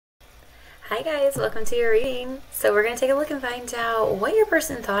Hi guys, welcome to your reading. So we're going to take a look and find out what your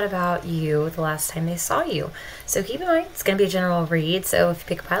person thought about you the last time they saw you. So keep in mind, it's going to be a general read, so if you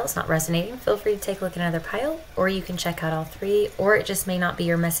pick a pile it's not resonating, feel free to take a look at another pile, or you can check out all three, or it just may not be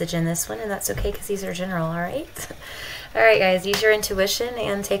your message in this one, and that's okay because these are general, alright? Alright guys, use your intuition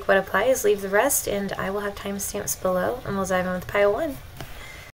and take what applies, leave the rest, and I will have timestamps below, and we'll dive in with pile 1.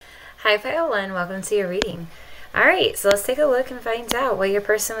 Hi pile 1, welcome to your reading. Alright, so let's take a look and find out what your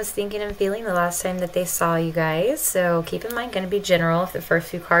person was thinking and feeling the last time that they saw you guys. So keep in mind, going to be general. If the first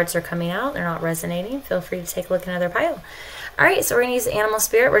few cards are coming out, they're not resonating, feel free to take a look at another pile. Alright, so we're going to use animal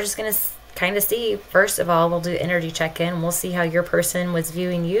spirit. We're just going to kind of see, first of all, we'll do energy check-in. We'll see how your person was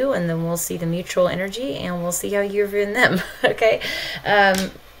viewing you, and then we'll see the mutual energy, and we'll see how you're viewing them, okay?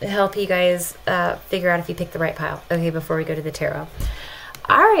 Help you guys figure out if you picked the right pile, okay, before we go to the tarot.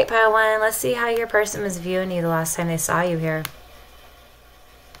 Alright, pile 1, let's see how your person was viewing you the last time they saw you here.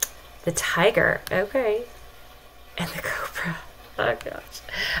 The tiger, okay. And the cobra. Oh gosh.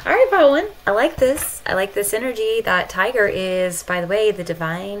 Alright, pile 1, I like this. I like this energy. That tiger is, by the way, the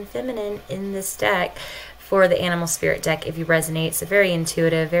divine feminine in this deck for the animal spirit deck. If you resonate, it's a very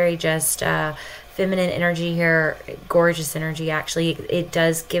intuitive, very just feminine energy here. Gorgeous energy, actually. It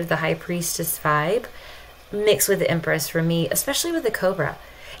does give the high priestess vibe, mixed with the Empress for me, especially with the Cobra.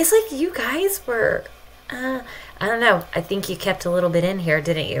 It's like you guys were, I don't know, I think you kept a little bit in here,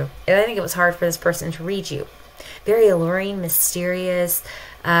 didn't you? I think it was hard for this person to read you. Very alluring, mysterious.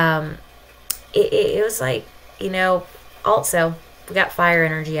 It was like, you know, also, we got fire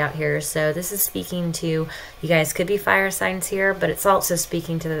energy out here, so this is speaking to, you guys could be fire signs here, but it's also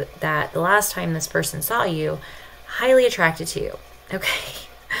speaking to that the last time this person saw you, highly attracted to you, okay?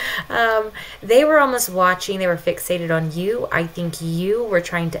 They were almost watching, they were fixated on you. I think you were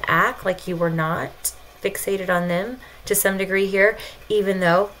trying to act like you were not fixated on them to some degree here, even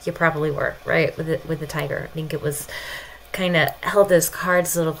though you probably were, right? With the tiger. I think it was kind of held those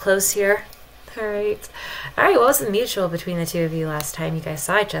cards a little close here. Alright, what was the mutual between the two of you last time you guys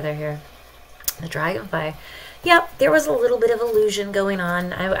saw each other here? The dragonfly. Yep, there was a little bit of illusion going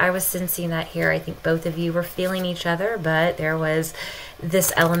on. I was sensing that here. I think both of you were feeling each other, but there was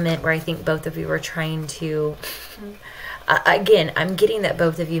this element where I think both of you were trying to... again, I'm getting that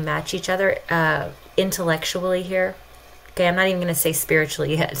both of you match each other intellectually here. Okay, I'm not even going to say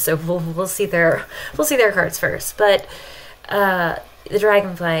spiritually yet, so we'll see their cards first. But the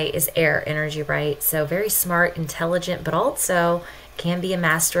dragonfly is air energy, right? So very smart, intelligent, but also can be a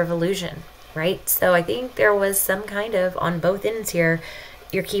master of illusion. Right? So I think there was some kind of, on both ends here,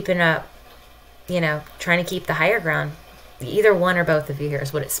 you're keeping up, you know, trying to keep the higher ground. Either one or both of you here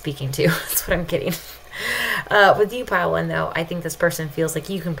is what it's speaking to. That's what I'm getting. With you, pile 1, though, I think this person feels like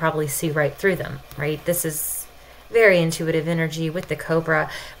you can probably see right through them, right? This is very intuitive energy with the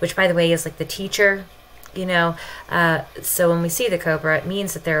cobra, which, by the way, is like the teacher, you know. So when we see the cobra, it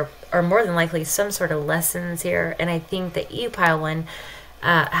means that there are more than likely some sort of lessons here. And I think that you, pile 1,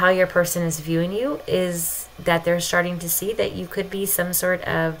 how your person is viewing you is that they're starting to see that you could be some sort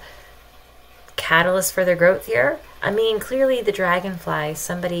of catalyst for their growth here. I mean, clearly the dragonfly,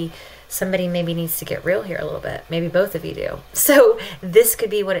 somebody maybe needs to get real here a little bit. Maybe both of you do. So this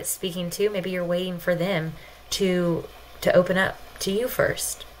could be what it's speaking to. Maybe you're waiting for them to open up to you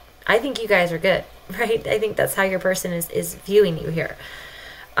first. I think you guys are good, right? I think that's how your person is viewing you here.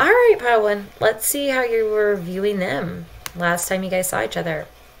 All right, pile 1, let's see how you were viewing them last time you guys saw each other.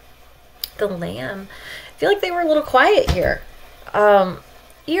 The lamb. I feel like they were a little quiet here.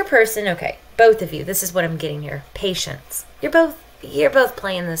 Your person, okay, both of you, this is what I'm getting here. Patience. You're both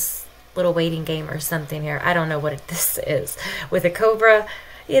playing this little waiting game or something here. I don't know what this is. With a cobra,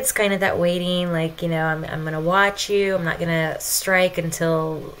 it's kind of that waiting, like, you know, I'm going to watch you. I'm not going to strike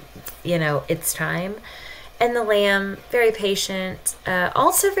until, you know, it's time. And the lamb, very patient,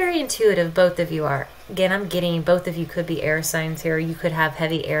 also very intuitive, both of you are. Again, I'm getting both of you could be air signs here. You could have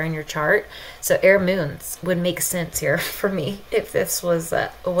heavy air in your chart. So air moons would make sense here for me if this was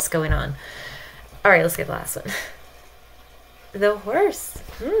what's going on. All right, let's get the last one. The horse.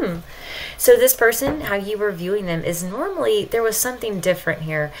 So this person, how you were viewing them is normally, there was something different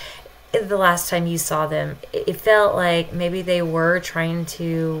here. The last time you saw them, it felt like maybe they were trying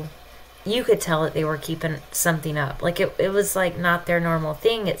to... You could tell that they were keeping something up. Like it was like not their normal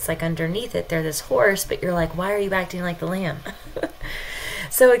thing. It's like underneath it, they're this horse, but you're like, why are you acting like the lamb?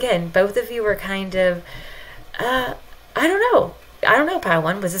 So again, both of you were kind of, I don't know, pile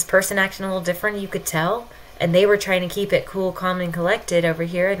 1. Was this person acting a little different? You could tell. And they were trying to keep it cool, calm, and collected over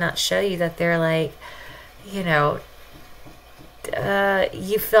here and not show you that they're like, you know,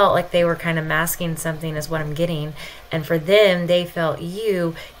 you felt like they were kind of masking something is what I'm getting. And for them, they felt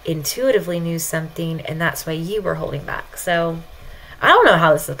you intuitively knew something, and that's why you were holding back. So I don't know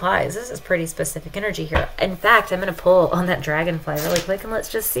how this applies. This is pretty specific energy here. In fact, I'm going to pull on that dragonfly really quick, and let's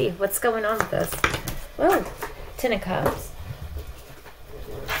just see what's going on with this. Whoa, Ten of Cups.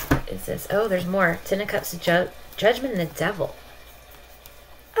 Is this? Oh, there's more. Ten of Cups, Judgment, and the Devil.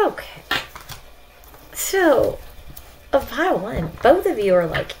 Okay. So, of pile one, both of you are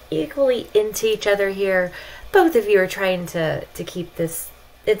like equally into each other here. Both of you are trying to keep this.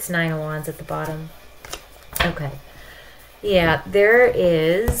 It's Nine of Wands at the bottom. Okay. Yeah, there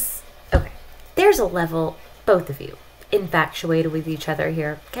is. Okay. There's a level, both of you, infatuated with each other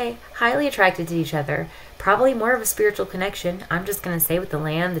here. Okay. Highly attracted to each other. Probably more of a spiritual connection. I'm just going to say with the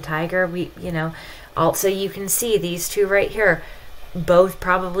lamb, the tiger, also you can see these two right here both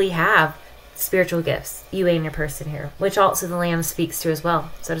probably have spiritual gifts, you and your person here, which also the lamb speaks to as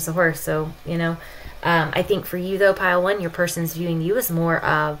well. So does the horse. So, I think for you though, pile one, your person's viewing you as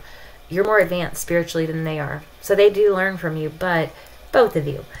you're more advanced spiritually than they are. So they do learn from you, but both of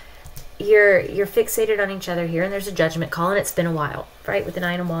you, you're fixated on each other here, and there's a judgment call, and it's been a while, right? With the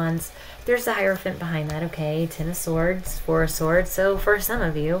Nine of Wands, there's the Hierophant behind that, okay? Ten of Swords, Four of Swords. So for some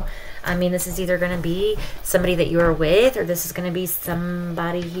of you, this is either going to be somebody that you are with, or this is going to be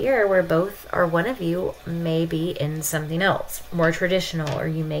somebody here where both or one of you may be in something else, more traditional, or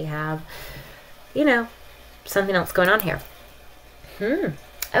you may have, something else going on here.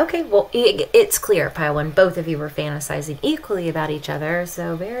 Okay, well, it's clear, pile one, both of you were fantasizing equally about each other,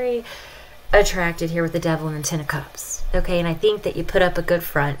 so very attracted here with the Devil and the Ten of Cups. Okay, and I think that you put up a good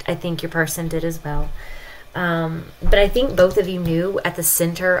front. I think your person did as well. But I think both of you knew at the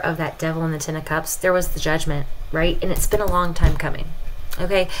center of that Devil and the Ten of Cups, there was the judgment, right? And it's been a long time coming.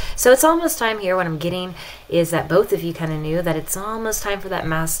 Okay, so it's almost time here. What I'm getting is that both of you kind of knew that it's almost time for that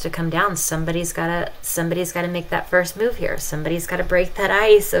mask to come down. Somebody's gotta make that first move here. Somebody's gotta break that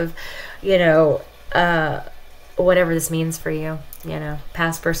ice of, whatever this means for you.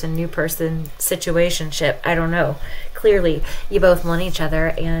 Past person, new person, situationship. I don't know. Clearly, you both want each other,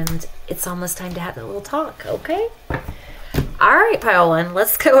 and it's almost time to have a little talk. Okay. All right, pile one.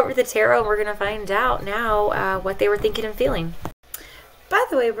 Let's go over the tarot, and we're gonna find out now what they were thinking and feeling. By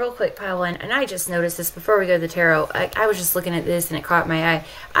the way, real quick, pile one, and I just noticed this before we go to the tarot. I was just looking at this and it caught my eye.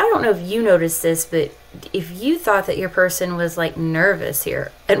 I don't know if you noticed this, but if you thought that your person was like nervous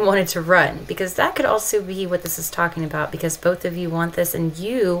here and wanted to run, because that could also be what this is talking about, because both of you want this, and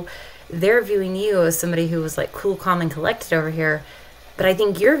they're viewing you as somebody who was like cool, calm, and collected over here. But I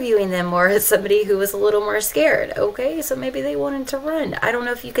think you're viewing them more as somebody who was a little more scared. Okay, so maybe they wanted to run. I don't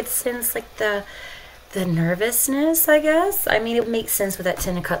know if you could sense like the nervousness, I guess. It makes sense with that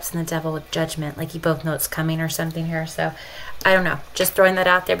Ten of Cups and the Devil with judgment. Like you both know it's coming or something here. So I don't know. Just throwing that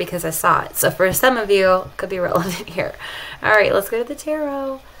out there because I saw it. So for some of you, it could be relevant here. All right, let's go to the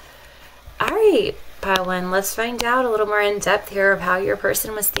tarot. All right, pile one, let's find out a little more in depth here of how your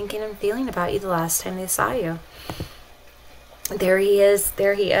person was thinking and feeling about you the last time they saw you. There he is.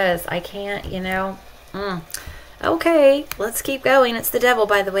 There he is. I can't, Okay, let's keep going. It's the Devil,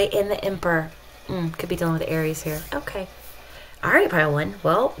 by the way, and the Emperor. Could be dealing with Aries here. Okay. All right, pile one.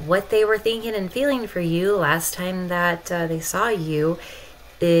 Well, what they were thinking and feeling for you last time that they saw you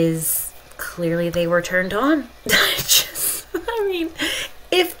is clearly they were turned on.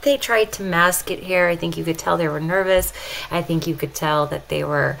 If they tried to mask it here, I think you could tell they were nervous. I think you could tell that they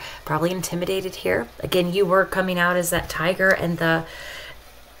were probably intimidated here. Again, you were coming out as that tiger and the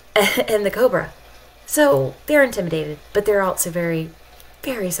cobra. So they're intimidated, but they're also very,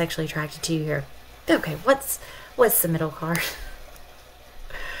 very sexually attracted to you here. Okay, what's the middle card?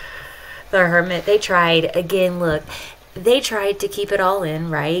 The Hermit. They tried. Again, look, they tried to keep it all in,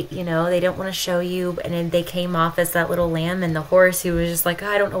 right? They don't want to show you, and then they came off as that little lamb and the horse who was just like, oh,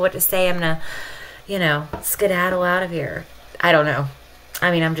 I don't know what to say. I'm gonna, skedaddle out of here. I don't know.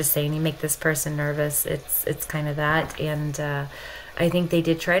 I'm just saying, you make this person nervous. It's kind of that, and I think they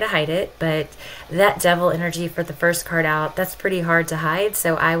did try to hide it, but that Devil energy for the first card out, that's pretty hard to hide.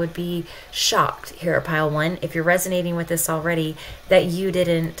 So I would be shocked here at pile one, if you're resonating with this already, that you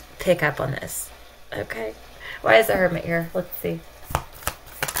didn't pick up on this. Okay. Why is the Hermit here? Let's see.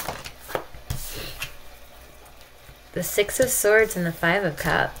 The Six of Swords and the Five of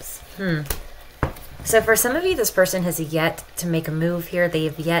Cups. So for some of you, this person has yet to make a move here. They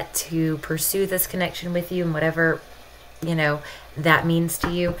have yet to pursue this connection with you and whatever, that means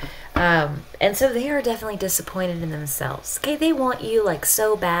to you. And so they are definitely disappointed in themselves. Okay, they want you like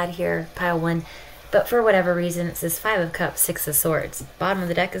so bad here, pile one. But for whatever reason, it's this Five of Cups, Six of Swords. Bottom of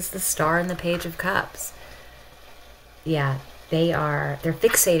the deck is the Star and the Page of Cups. Yeah, they're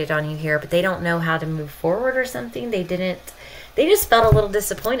fixated on you here, but they don't know how to move forward or something. They just felt a little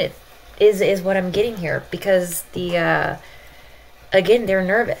disappointed is what I'm getting here, because again, they're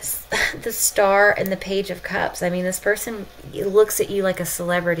nervous. The Star and the Page of Cups. I mean, this person looks at you like a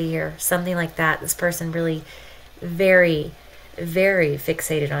celebrity here, something like that. This person really very, very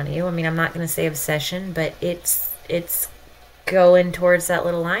fixated on you. I mean, I'm not going to say obsession, but it's going towards that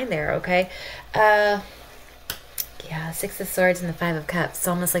little line there, okay? Yeah, Six of Swords and the Five of Cups. It's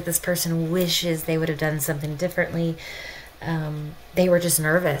almost like this person wishes they would have done something differently. They were just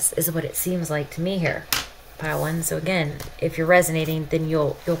nervous, is what it seems like to me here, pile one. So again, if you're resonating, then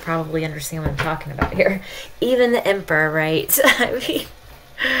you'll probably understand what I'm talking about here. Even the Emperor, right? I mean,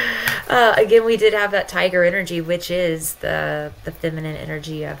 again, we did have that Tiger energy, which is the feminine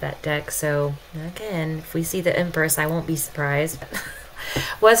energy of that deck. So again, if we see the Empress, I won't be surprised.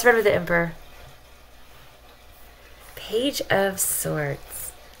 What's red with the Emperor? Page of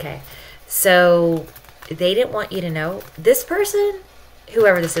Swords. Okay, so they didn't want you to know. This person,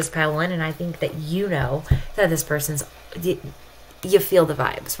 whoever this is, pile one, and I think that you know that this person's, you feel the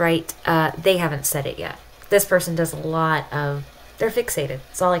vibes, right? They haven't said it yet. This person does a lot of, they're fixated.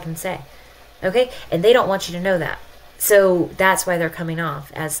 That's all I can say. Okay? And they don't want you to know that. So that's why they're coming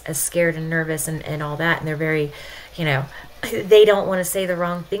off as scared and nervous and all that. And they're very, you know, they don't want to say the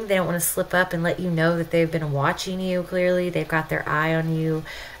wrong thing. They don't want to slip up and let you know that they've been watching you clearly. They've got their eye on you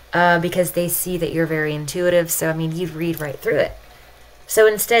because they see that you're very intuitive. So, I mean, you'd read right through it. So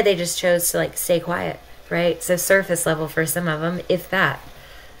instead, they just chose to, like, stay quiet, right? So surface level for some of them, if that.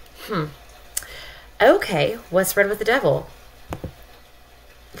 Okay, what's red with the Devil?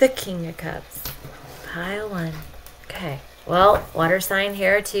 The King of Cups. Pile one. Okay, well, water sign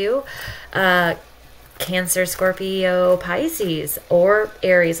here too. Cancer, Scorpio, Pisces, or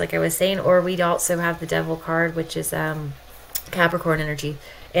Aries, like I was saying. Or we'd also have the Devil card, which is Capricorn energy.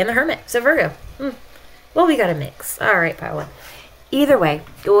 And the Hermit, so Virgo. Well, we got a mix. All right, pile one. Either way,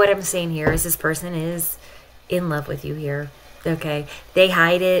 what I'm saying here is this person is in love with you here. Okay, they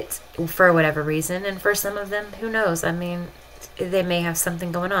hide it for whatever reason, and for some of them, who knows? I mean, they may have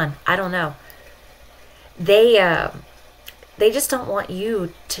something going on. I don't know. They just don't want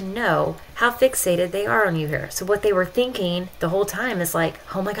you to know how fixated they are on you here. So what they were thinking the whole time is like,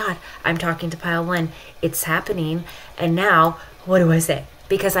 oh my God, I'm talking to pile one. It's happening. And now, what do I say?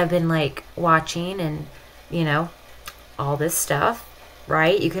 Because I've been like watching and, you know, all this stuff,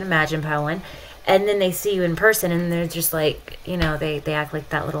 right? You can imagine pile one. And then they see you in person and they're just like, you know, they act like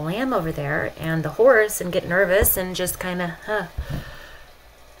that little lamb over there and the horse and get nervous and just kind of,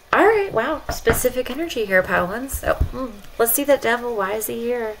 All right, wow, specific energy here, pile ones. So, let's see that Devil. Why is he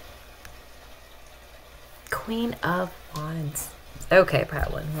here? Queen of Wands. Okay,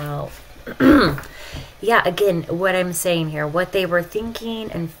 pile one. Well, yeah, again, what I'm saying here, what they were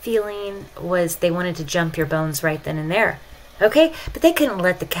thinking and feeling was they wanted to jump your bones right then and there. Okay, but they couldn't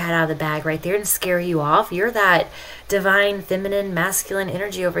let the cat out of the bag right there and scare you off. You're that divine, feminine, masculine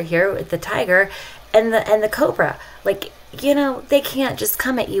energy over here with the tiger and the cobra. Like, you know, they can't just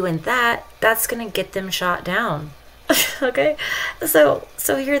come at you in that. That's going to get them shot down. Okay? So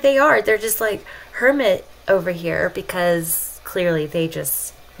here they are. They're just like hermit over here because clearly they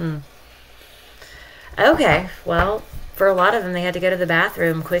just... Okay, well, for a lot of them, they had to go to the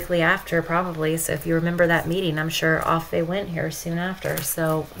bathroom quickly after, probably. So if you remember that meeting, I'm sure off they went here soon after.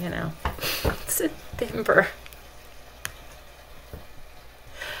 So, you know, September.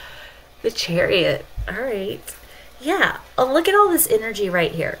 The Chariot. All right. Yeah. Oh, look at all this energy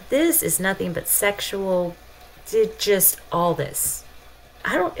right here. This is nothing but sexual, just all this.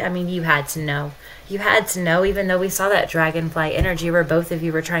 I mean, you had to know. You had to know, even though we saw that dragonfly energy where both of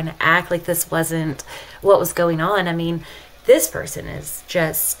you were trying to act like this wasn't what was going on. I mean, this person is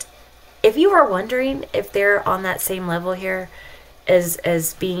just, if you are wondering if they're on that same level here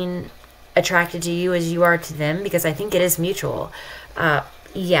as being attracted to you as you are to them, because I think it is mutual.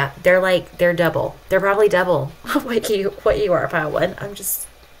 Yeah, they're double. They're probably double what you are, pile one. I'm just,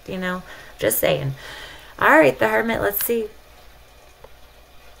 you know, just saying. All right, the Hermit, let's see.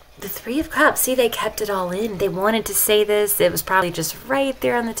 The Three of Cups. See, they kept it all in. They wanted to say this. It was probably just right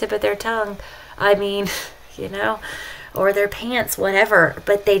there on the tip of their tongue. I mean, you know, or their pants, whatever.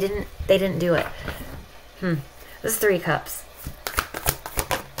 But they didn't do it. This is Three Cups.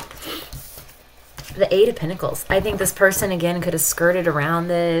 The Eight of Pentacles. I think this person, again, could have skirted around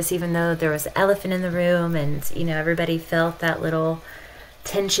this, even though there was an elephant in the room and, you know, everybody felt that little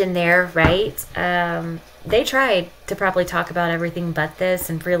tension there, right? They tried to probably talk about everything but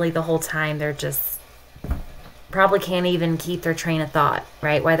this, and really the whole time they're just probably can't even keep their train of thought,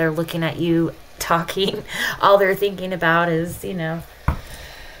 right? While they're looking at you talking. All they're thinking about is, you know.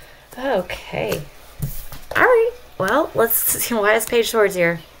 Okay. All right. Well, let's see. Why is Page of Swords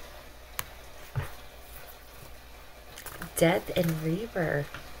here? Death and Rebirth.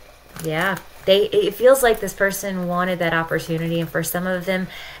 Yeah. It feels like this person wanted that opportunity, and for some of them,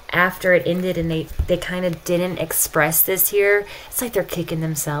 after it ended and they kind of didn't express this here, it's like they're kicking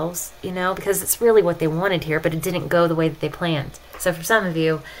themselves, you know, because it's really what they wanted here, but it didn't go the way that they planned. So for some of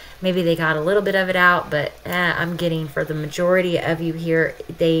you, maybe they got a little bit of it out, but I'm getting for the majority of you here,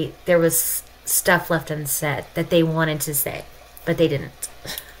 there was stuff left unsaid that they wanted to say, but they didn't.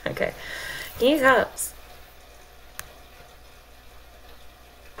 Okay. King of Cups.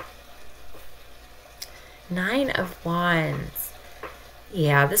 Nine of Wands.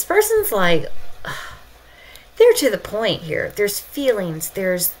 Yeah, this person's like, they're to the point here. There's feelings.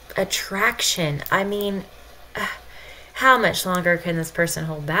 There's attraction. I mean, how much longer can this person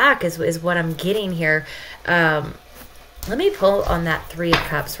hold back is what I'm getting here. Let me pull on that Three of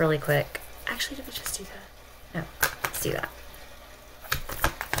Cups really quick. Actually, did we just do that? No, let's do that.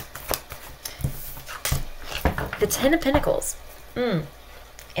 The Ten of Pentacles.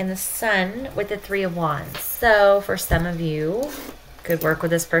 And the Sun with the Three of Wands. So for some of you, could work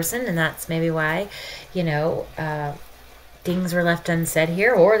with this person, and that's maybe why, you know, things were left unsaid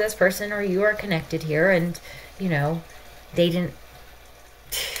here, or this person or you are connected here, and, you know, they didn't,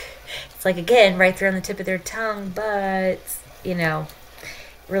 it's like, again, right there on the tip of their tongue, but, you know,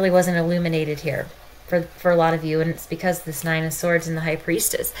 really wasn't illuminated here for a lot of you, and it's because this Nine of Swords and the High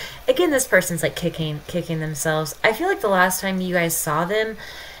Priestess. Again, this person's like kicking themselves. I feel like the last time you guys saw them,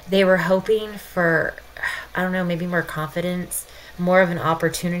 they were hoping for, I don't know, maybe more confidence, more of an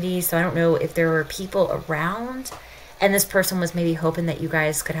opportunity. So I don't know if there were people around, and this person was maybe hoping that you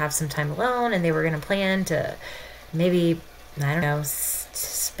guys could have some time alone, and they were going to plan to maybe, I don't know,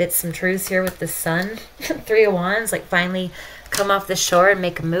 spit some truths here with the Sun. Three of Wands, like finally come off the shore and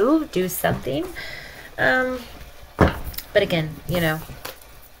make a move, do something. But again, you know,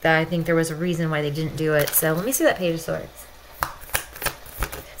 I think there was a reason why they didn't do it. So let me see that Page of Swords.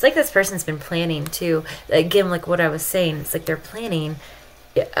 It's like this person's been planning too. Again, like what I was saying, it's like they're planning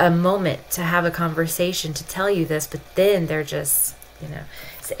a moment to have a conversation to tell you this, but then they're just, you know,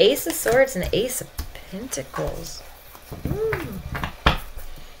 it's the Ace of Swords and the Ace of Pentacles.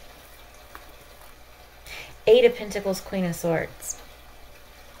 Eight of Pentacles, Queen of Swords.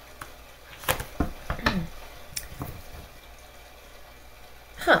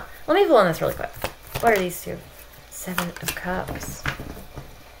 Huh. Let me pull on this really quick. What are these two? Seven of Cups.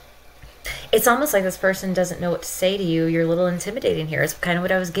 It's almost like this person doesn't know what to say to you. You're a little intimidating here. It's kind of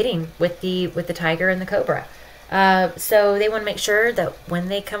what I was getting with the Tiger and the Cobra. So they want to make sure that when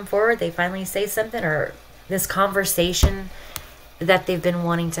they come forward, they finally say something, or this conversation that they've been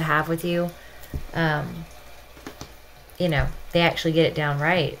wanting to have with you, you know, they actually get it down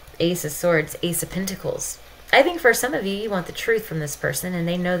right. Ace of Swords, Ace of Pentacles. I think for some of you, you want the truth from this person, and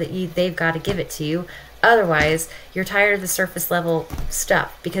they know that they've got to give it to you. Otherwise, you're tired of the surface level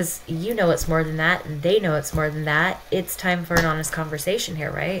stuff, because you know it's more than that, and they know it's more than that. It's time for an honest conversation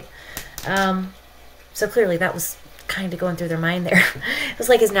here, right? So clearly that was kind of going through their mind there. It was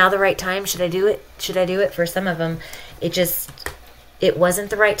like, is now the right time? Should I do it? Should I do it? For some of them, it wasn't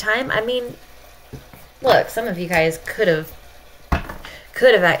the right time. I mean, look, some of you guys could have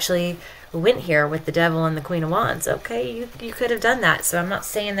actually went here with the Devil and the Queen of Wands. Okay, you could have done that. So I'm not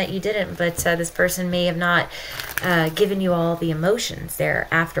saying that you didn't, but this person may have not given you all the emotions there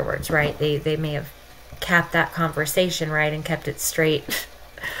afterwards, right? They may have capped that conversation, right, and kept it straight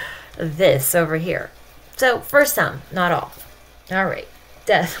this over here. So for some, not all. All right,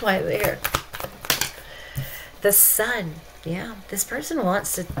 Death, why are they here? The Sun. Yeah, this person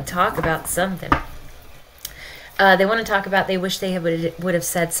wants to talk about something. They want to talk about, they wish they would have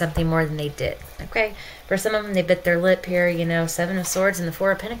said something more than they did. Okay? For some of them, they bit their lip here, you know, Seven of Swords and the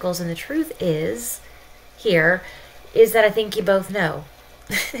Four of Pentacles. And the truth is, here, is that I think you both know.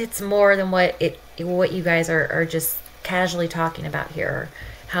 It's more than what you guys are just casually talking about here. Or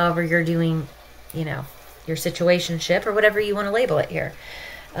however you're doing, you know, your situationship or whatever you want to label it here.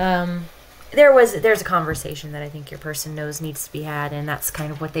 There's a conversation that I think your person knows needs to be had. And that's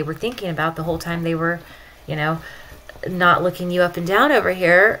kind of what they were thinking about the whole time they were, you know, not looking you up and down over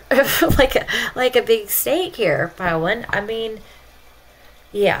here like a big snake here, pile one. I mean,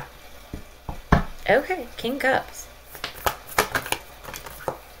 yeah. Okay, King Cups.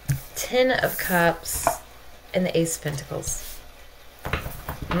 Ten of Cups and the Ace of Pentacles.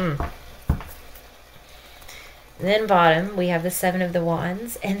 Then bottom, we have the Seven of the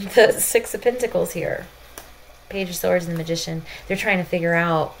Wands and the Six of Pentacles here. Page of Swords and the Magician. They're trying to figure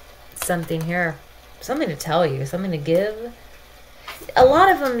out something here. Something to tell you. Something to give. A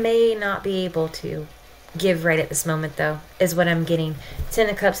lot of them may not be able to give right at this moment, though, is what I'm getting. 10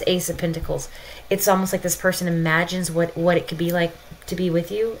 of Cups, Ace of Pentacles. It's almost like this person imagines what it could be like to be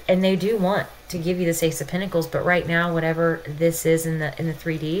with you, and they do want to give you this Ace of Pentacles, but right now, whatever this is in the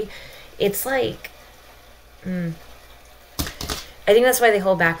 3D, it's like, I think that's why they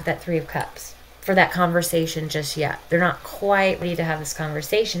hold back with that 3 of Cups for that conversation just yet. They're not quite ready to have this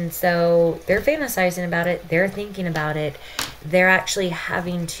conversation, so they're fantasizing about it. They're thinking about it. They're actually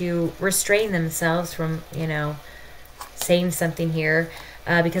having to restrain themselves from, you know, saying something here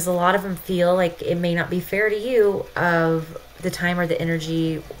because a lot of them feel like it may not be fair to you of the time or the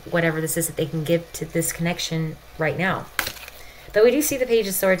energy, whatever this is that they can give to this connection right now. But we do see the Page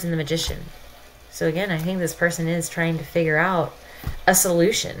of Swords and the Magician. So again, I think this person is trying to figure out a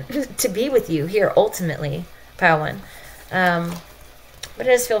solution to be with you here ultimately, pile one. But I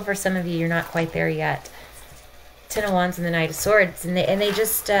just feel for some of you, you're not quite there yet. 10 of Wands and the Knight of Swords, and they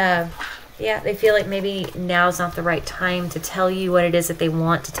just yeah, they feel like maybe now's not the right time to tell you what it is that they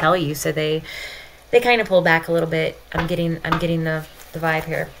want to tell you, so they kind of pull back a little bit. I'm getting the vibe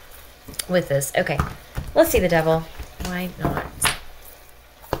here with this. Okay, let's see the Devil. Why not?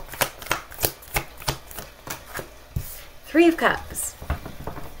 3 of Cups.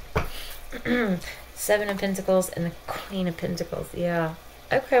 7 of Pentacles and the Queen of Pentacles. Yeah.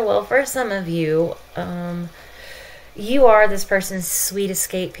 Okay, well, for some of you, you are this person's sweet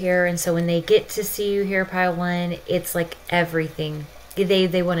escape here, and so when they get to see you here, pile one, it's like everything.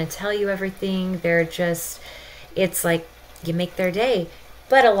 They want to tell you everything. They're just, it's like you make their day.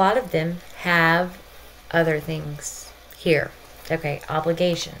 But a lot of them have other things here. Okay,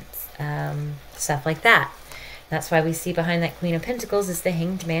 obligations, stuff like that. That's why we see behind that Queen of Pentacles is the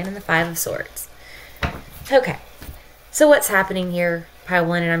Hanged Man and the 5 of Swords. Okay, so what's happening here, pile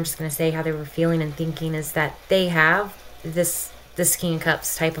one, and I'm just going to say how they were feeling and thinking, is that they have this King of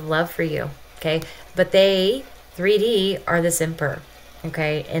Cups type of love for you, okay? But they, 3D, are this Emperor,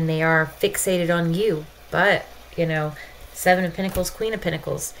 okay? And they are fixated on you. But, you know, 7 of Pentacles, Queen of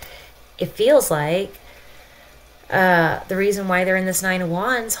Pentacles. It feels like the reason why they're in this 9 of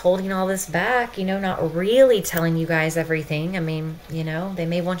Wands, holding all this back, you know, not really telling you guys everything. I mean, you know, they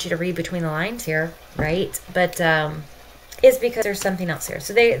may want you to read between the lines here, right? But it's because there's something else here.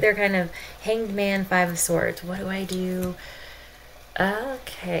 So they're kind of Hanged Man, 5 of Swords. What do I do?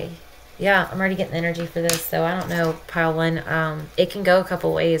 Okay. Yeah, I'm already getting the energy for this, so I don't know, pile one. It can go a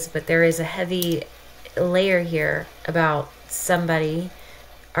couple ways, but there is a heavy layer here about somebody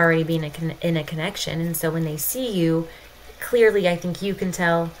already being in a connection, and so when they see you, clearly I think you can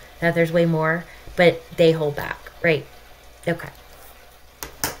tell that there's way more, but they hold back, right? Okay.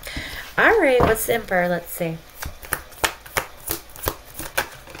 All right, what's the Emperor? Let's see.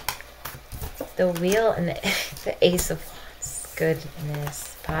 The Wheel and the Ace of Wands.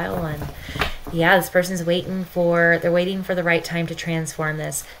 Goodness, pile one. Yeah, this person's waiting for the right time to transform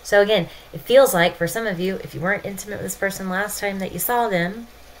this. So again, it feels like for some of you, if you weren't intimate with this person last time that you saw them,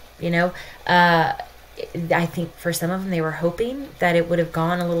 you know, I think for some of them, they were hoping that it would have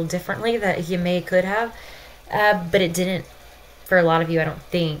gone a little differently, that you could have, but it didn't for a lot of you, I don't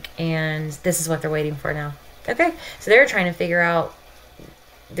think, and this is what they're waiting for now. Okay, so they're trying to figure out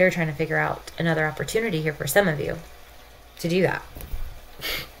another opportunity here for some of you to do that.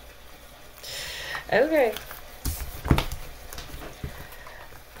 Okay.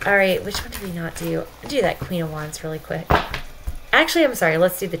 All right, which one did we not do? I'll do that Queen of Wands really quick. Actually, I'm sorry.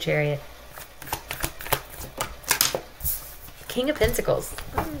 Let's do the Chariot. King of Pentacles.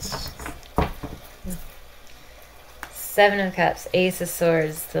 7 of Cups, Ace of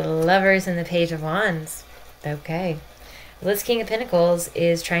Swords, the Lovers, and the Page of Wands. Okay. Well, this King of Pentacles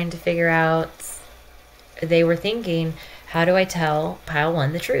is trying to figure out, they were thinking, how do I tell pile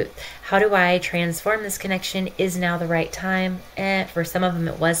one the truth? How do I transform this connection? Is now the right time? And for some of them,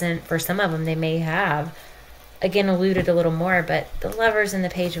 it wasn't. For some of them, they may have, again, alluded a little more, but the Lovers and the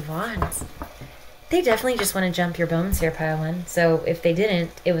Page of Wands, they definitely just want to jump your bones here, pile one. So if they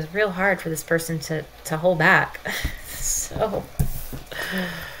didn't, it was real hard for this person to hold back. So,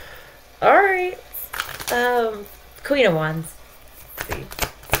 all right. Queen of Wands. Let's see.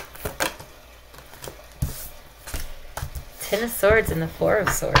 10 of Swords and the 4 of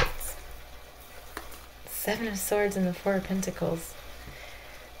Swords. 7 of Swords and the 4 of Pentacles.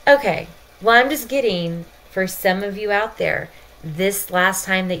 Okay. Well, I'm just getting, for some of you out there, this last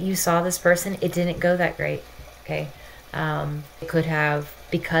time that you saw this person, it didn't go that great. Okay. It could have,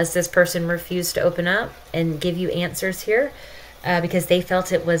 because this person refused to open up and give you answers here, because they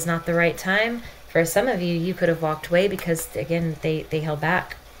felt it was not the right time. For some of you, you could have walked away because, again, they held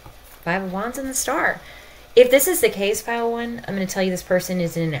back. Five of Wands and the Star. If this is the case, pile one, I'm going to tell you this person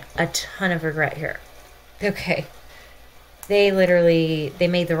is in a ton of regret here. Okay. They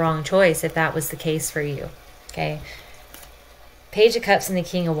made the wrong choice if that was the case for you. Okay. Page of Cups and the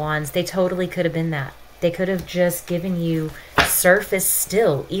King of Wands, they totally could have been that. They could have just given you surface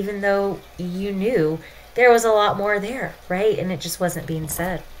still, even though you knew there was a lot more there, right? And it just wasn't being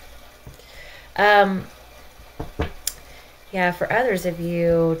said. Yeah, for others of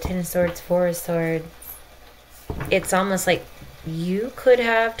you, Ten of Swords, Four of Swords, it's almost like you could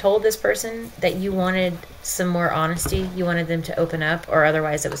have told this person that you wanted some more honesty. You wanted them to open up, or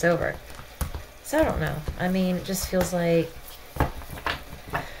otherwise it was over. So I don't know. I mean, it just feels like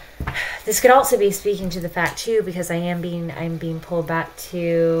this could also be speaking to the fact too, because I'm being pulled back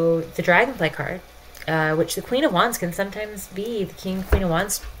to the Dragonfly card, which the Queen of Wands can sometimes be the King, Queen of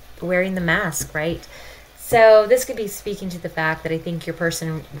Wands wearing the mask, right? So this could be speaking to the fact that I think your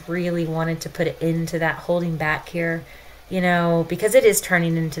person really wanted to put it into that holding back here, you know, because it is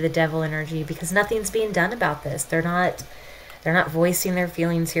turning into the devil energy, because nothing's being done about this. They're not voicing their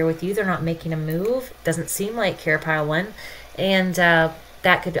feelings here with you. They're not making a move. Doesn't seem like here, pile one. And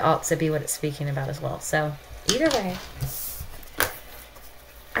that could also be what it's speaking about as well. So either way.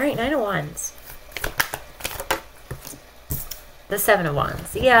 All right, Nine of Wands. The Seven of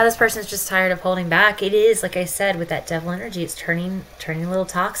Wands. Yeah, this person's just tired of holding back. It is, like I said, with that devil energy, it's turning a little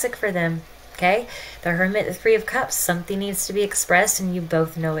toxic for them. Okay? The Hermit, the Three of Cups. Something needs to be expressed, and you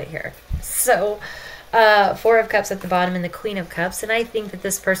both know it here. So, Four of Cups at the bottom and the Queen of Cups. And I think that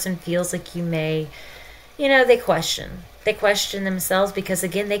this person feels like you may, you know, they question. They question themselves because,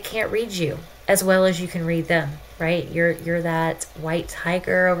 again, they can't read you as well as you can read them, right? You're that white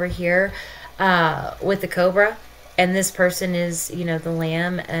tiger over here with the cobra. And this person is, you know, the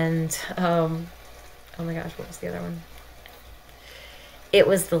lamb and, oh my gosh, what was the other one? It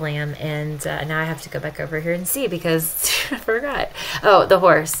was the lamb, and now I have to go back over here and see because I forgot. Oh, the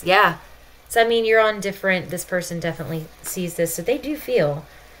horse, yeah. So, I mean, you're on different, this person definitely sees this, so they do feel.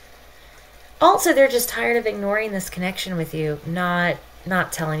 Also, they're just tired of ignoring this connection with you, not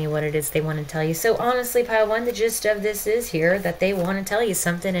telling you what it is they want to tell you. So honestly, pile one, the gist of this is here that they want to tell you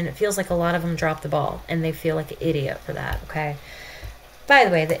something, and it feels like a lot of them dropped the ball and they feel like an idiot for that. Okay. By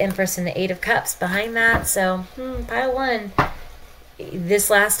the way, the Empress and the Eight of Cups behind that. So pile one, this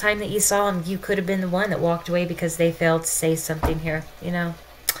last time that you saw them, you could have been the one that walked away because they failed to say something here, you know.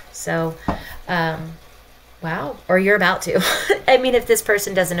 So wow, or you're about to. I mean, if this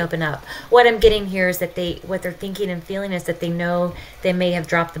person doesn't open up, what I'm getting here is that what they're thinking and feeling is that they know they may have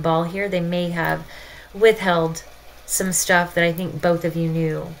dropped the ball here. They may have withheld some stuff that I think both of you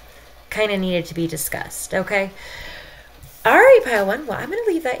knew kind of needed to be discussed. Okay. All right, pile one. Well, I'm going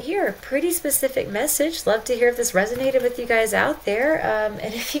to leave that here. Pretty specific message. Love to hear if this resonated with you guys out there.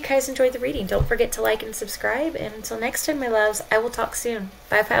 And if you guys enjoyed the reading, don't forget to like and subscribe. And until next time, my loves, I will talk soon.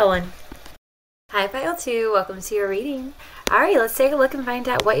 Bye, pile one. Hi, pile two. Welcome to your reading. All right, let's take a look and find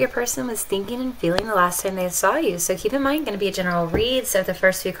out what your person was thinking and feeling the last time they saw you. So keep in mind, going to be a general read. So if the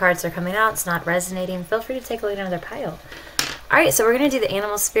first few cards are coming out, it's not resonating, feel free to take a look at another pile. All right, so we're going to do the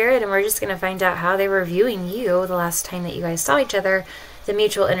animal spirit, and we're just going to find out how they were viewing you the last time that you guys saw each other, the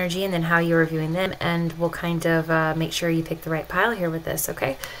mutual energy, and then how you were viewing them. And we'll kind of make sure you pick the right pile here with this,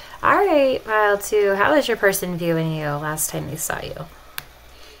 okay? All right, pile two, how is your person viewing you last time they saw you?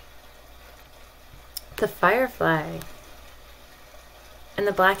 The Firefly and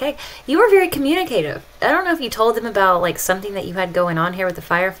the Black Egg. You were very communicative. I don't know if you told them about like something that you had going on here with the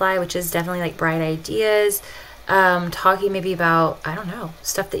Firefly, which is definitely like bright ideas, talking maybe about, I don't know,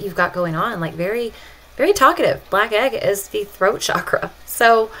 stuff that you've got going on, like very, very talkative. Black Egg is the throat chakra.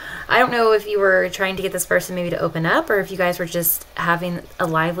 So I don't know if you were trying to get this person maybe to open up, or if you guys were just having a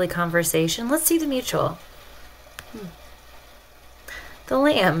lively conversation. Let's see the mutual. The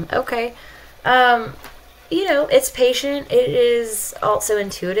Lamb. Okay. You know, it's patient. It is also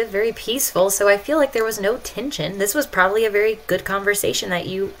intuitive, very peaceful. So I feel like there was no tension. This was probably a very good conversation that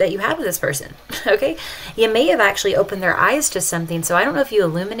you had with this person. Okay. You may have actually opened their eyes to something. So I don't know if you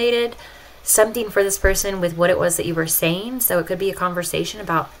illuminated something for this person with what it was that you were saying. So it could be a conversation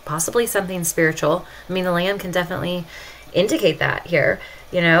about possibly something spiritual. I mean, the Lamb can definitely indicate that here,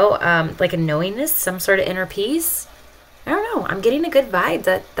 you know, like a knowingness, some sort of inner peace. I don't know. I'm getting a good vibe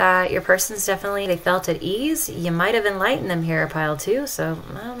that your person's definitely, they felt at ease. You might have enlightened them here, pile two. So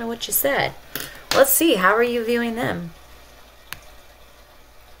I don't know what you said. Let's see. How are you viewing them?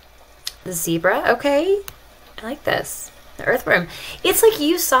 The Zebra. Okay. I like this. The Earthworm. It's like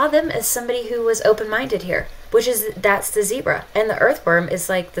you saw them as somebody who was open-minded here, which is, that's the Zebra. And the Earthworm is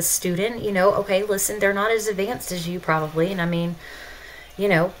like the student, you know, okay, listen, they're not as advanced as you probably. And I mean, you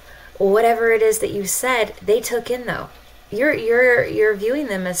know, whatever it is that you said, they took in though. You're viewing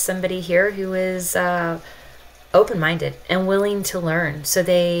them as somebody here who is open-minded and willing to learn. So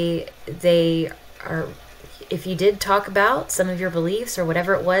they are, if you did talk about some of your beliefs or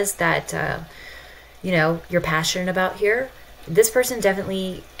whatever it was that you know, you're passionate about here, this person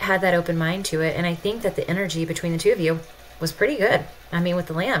definitely had that open mind to it. And I think that the energy between the two of you was pretty good. I mean, with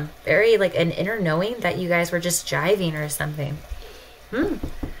the Lamb, very like an inner knowing that you guys were just jiving or something. All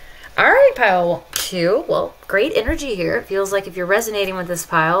right, pile 2. Well, great energy here. It feels like if you're resonating with this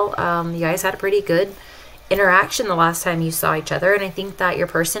pile, you guys had a pretty good interaction the last time you saw each other. And I think that your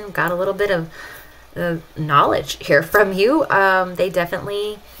person got a little bit of knowledge here from you. They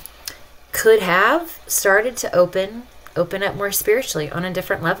definitely could have started to open up more spiritually on a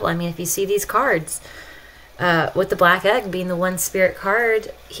different level. I mean, if you see these cards, with the black egg being the one spirit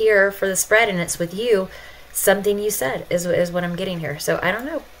card here for the spread, and it's with you, something you said is what I'm getting here. So I don't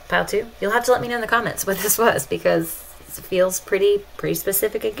know, pile 2. You'll have to let me know in the comments what this was, because it feels pretty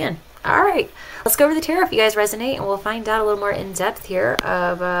specific again. All right, let's go over the tarot if you guys resonate, and we'll find out a little more in depth here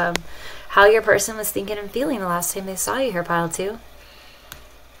of how your person was thinking and feeling the last time they saw you here, pile 2.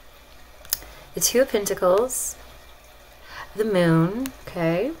 The 2 of Pentacles, the Moon,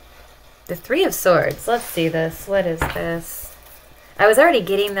 okay. The 3 of Swords. Let's see this. What is this? I was already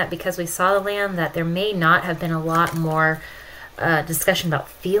getting that because we saw the Lamb, that there may not have been a lot more discussion about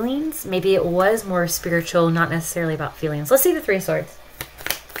feelings. Maybe it was more spiritual, not necessarily about feelings. Let's see the 3 of Swords.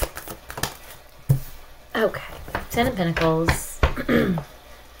 Okay. 10 of Pentacles.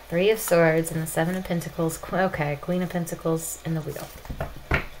 3 of Swords and the 7 of Pentacles. Okay. Queen of Pentacles and the Wheel.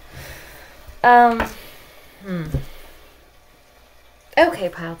 Okay,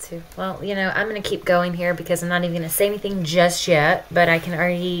 pile 2. Well, you know, I'm going to keep going here because I'm not even going to say anything just yet, but I can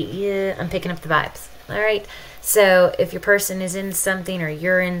already, I'm picking up the vibes. All right. So if your person is in something or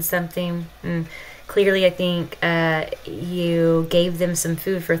you're in something, clearly I think you gave them some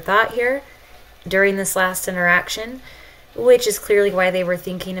food for thought here during this last interaction, which is clearly why they were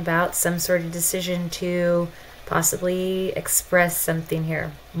thinking about some sort of decision to possibly express something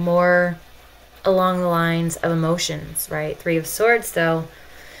here. More along the lines of emotions, right? 3 of Swords, though.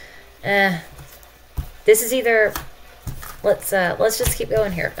 This is either, let's just keep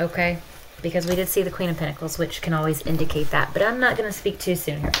going here, okay? Because we did see the Queen of Pentacles, which can always indicate that, but I'm not going to speak too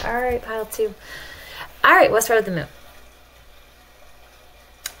soon here. All right, pile 2. All right, let's start with the Moon.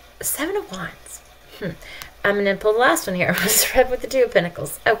 7 of Wands. I'm going to pull the last one here. Let's start with the 2 of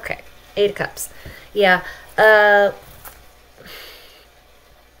Pentacles. Okay, 8 of Cups. Yeah,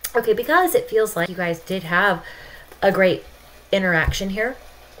 okay, because it feels like you guys did have a great interaction here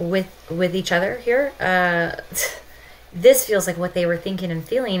with each other here. This feels like what they were thinking and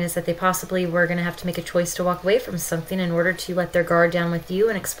feeling is that they possibly were going to have to make a choice to walk away from something in order to let their guard down with you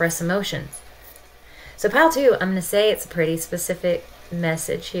and express emotions. So pile 2, I'm going to say it's a pretty specific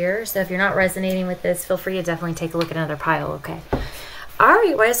message here. So if you're not resonating with this, feel free to definitely take a look at another pile, okay? All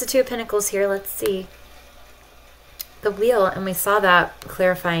right, why is the 2 of Pentacles here? Let's see. The Wheel, and we saw that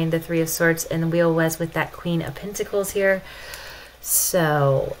clarifying the 3 of Swords, and the Wheel was with that Queen of Pentacles here.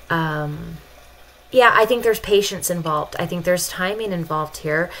 So, yeah, I think there's patience involved. I think there's timing involved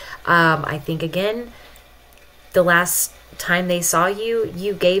here. I think, again, the last time they saw you,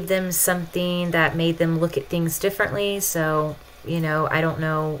 you gave them something that made them look at things differently. So, you know, I don't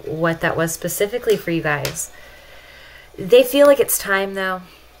know what that was specifically for you guys. They feel like it's time, though.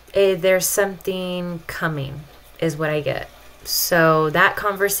 There's something coming, is what I get. So that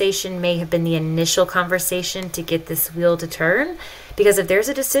conversation may have been the initial conversation to get this wheel to turn, because if there's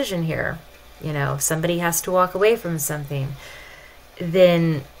a decision here, you know, somebody has to walk away from something,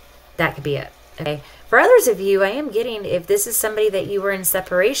 then that could be it. Okay. For others of you, I am getting, if this is somebody that you were in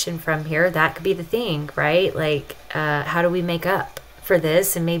separation from here, that could be the thing, right? Like, how do we make up for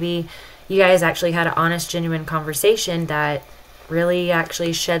this? And maybe you guys actually had an honest, genuine conversation that really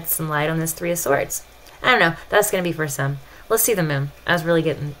actually shed some light on this 3 of Swords. I don't know. That's going to be for some. Let's see the Moon. I was really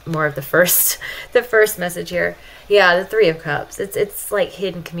getting more of the first message here. Yeah, the 3 of Cups. It's like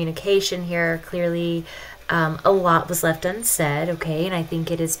hidden communication here. Clearly, a lot was left unsaid, okay? And I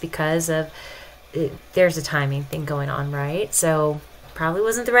think it is because of, there's a timing thing going on, right? So probably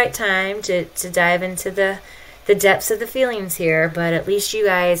wasn't the right time to dive into the depths of the feelings here, but at least you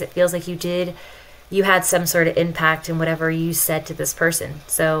guys, it feels like you had some sort of impact in whatever you said to this person.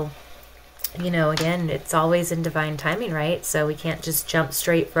 So, you know, again, it's always in divine timing, right? So we can't just jump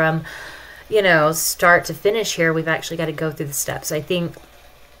straight from, you know, start to finish here. We've actually got to go through the steps. I think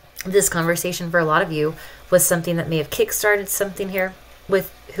this conversation for a lot of you was something that may have kick-started something here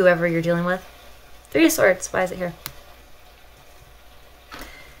with whoever you're dealing with. 3 of Swords. Why is it here?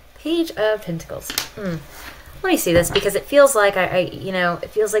 Page of Pentacles. Let me see this, because it feels like it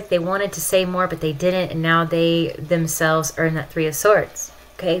feels like they wanted to say more, but they didn't, and now they themselves are in that Three of Swords.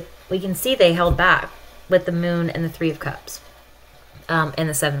 Okay, we can see they held back with the Moon and the Three of Cups, and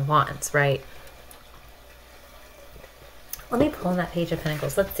the Seven of Wands, right? Let me pull in that Page of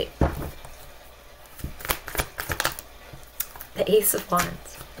Pentacles. Let's see. The Ace of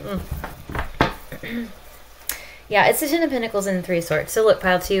Wands. Yeah, it's the Ten of Pentacles and the Three of Swords. So look,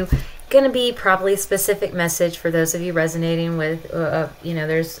 pile 2, going to be probably a specific message for those of you resonating with,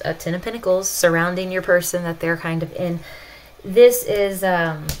 there's a Ten of Pentacles surrounding your person that they're kind of in. This is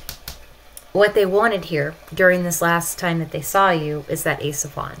what they wanted here during this last time that they saw you, is that Ace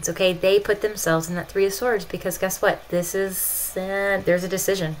of Wands. Okay, they put themselves in that Three of Swords because guess what? This is, there's a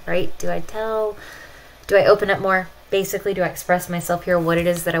decision, right? Do I open up more? Basically, do I express myself here, what it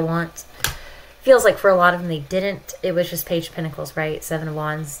is that I want? Feels like for a lot of them they didn't. It was just Page of Pentacles, right? Seven of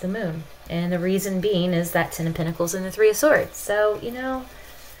Wands, the Moon. And the reason being is that Ten of Pentacles and the Three of Swords. So, okay.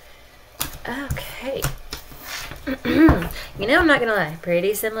 I'm not going to lie.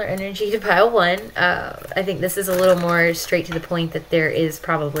 Pretty similar energy to pile 1. I think this is a little more straight to the point, that there is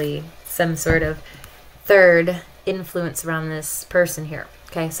probably some sort of third influence around this person here.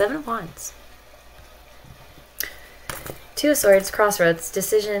 Okay, Seven of Wands. Two of Swords, crossroads,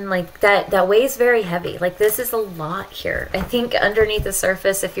 decision, like that weighs very heavy. Like, this is a lot here. I think underneath the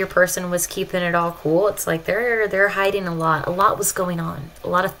surface, if your person was keeping it all cool, it's like they're hiding a lot. A lot was going on. A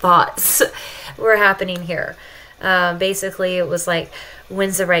lot of thoughts were happening here. Basically, it was like,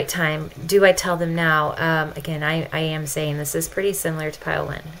 when's the right time? Do I tell them now? Again, I am saying this is pretty similar to pile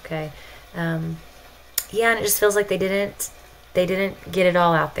 1, okay? Yeah, and it just feels like they didn't get it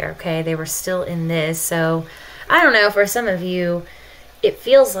all out there, okay? They were still in this, so I don't know, for some of you, it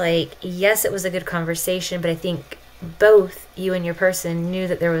feels like, yes, it was a good conversation, but I think both you and your person knew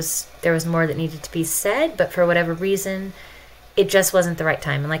that there was more that needed to be said, but for whatever reason, it just wasn't the right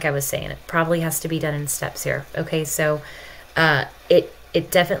time. And like I was saying, it probably has to be done in steps here. Okay, so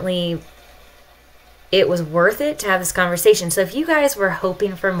it definitely, it was worth it to have this conversation. So if you guys were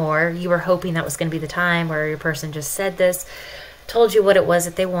hoping for more, you were hoping that was going to be the time where your person just said this, told you what it was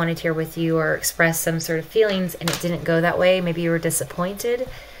that they wanted here with you, or expressed some sort of feelings, and it didn't go that way, maybe you were disappointed,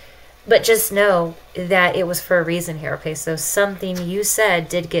 but just know that it was for a reason here. Okay, so something you said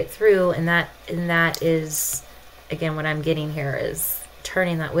did get through, and that is, again, what I'm getting here is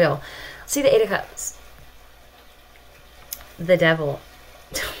turning that wheel. See the Eight of Cups, the Devil.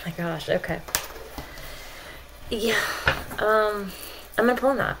 Oh my gosh. Okay, yeah, I'm gonna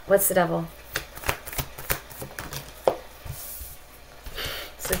pull on that. What's the Devil?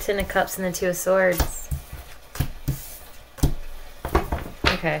 The Ten of Cups and the Two of Swords.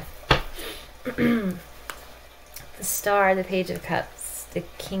 Okay. The Star, the Page of Cups, the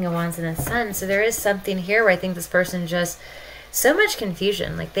King of Wands, and the Sun. So there is something here where I think this person just, so much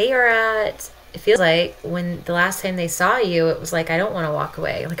confusion. Like, they are at, it feels like when the last time they saw you, it was like, I don't want to walk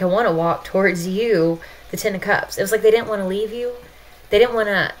away. Like, I want to walk towards you, the Ten of Cups. It was like they didn't want to leave you. They didn't want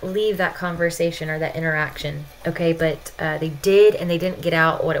to leave that conversation or that interaction, okay? But they did, and they didn't get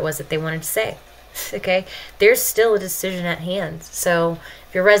out what it was that they wanted to say, okay? There's still a decision at hand. So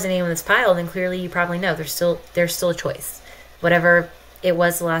if you're resonating with this pile, then clearly you probably know there's still a choice. Whatever it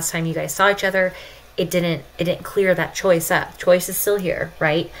was the last time you guys saw each other, it didn't clear that choice up. Choice is still here,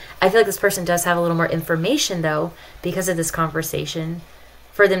 right? I feel like this person does have a little more information, though, because of this conversation,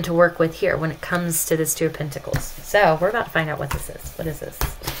 for them to work with here when it comes to this Two of Pentacles. So we're about to find out what this is. What is this?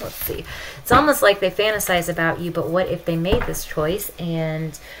 Let's see. It's almost like they fantasize about you, but what if they made this choice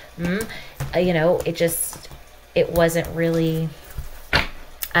and, it wasn't really, I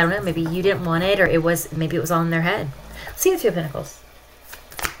don't know, maybe you didn't want it, or maybe it was all in their head. Let's see the Two of Pentacles.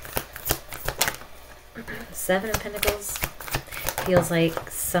 Seven of Pentacles. Feels like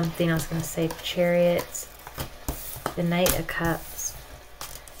something, I was going to say Chariot. The Knight of Cups.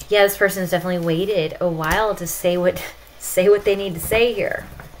 Yeah, this person's definitely waited a while to say what they need to say here.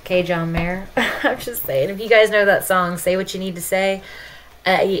 Okay, John Mayer. I'm just saying, if you guys know that song, Say What You Need to Say,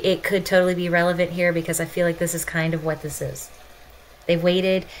 it could totally be relevant here, because I feel like this is kind of what this is. They've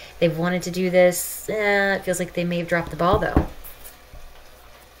waited. They've wanted to do this. It feels like they may have dropped the ball, though.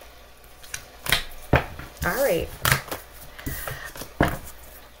 All right.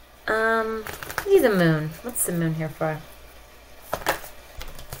 Need the Moon. What's the Moon here for?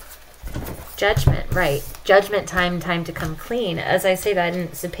 Judgment, right. Judgment time to come clean. As I say that, and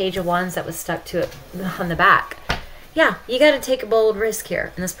it's a Page of Wands that was stuck to it on the back. Yeah, you got to take a bold risk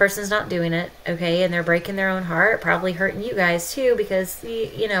here. And this person's not doing it, okay? And they're breaking their own heart, probably hurting you guys too, because,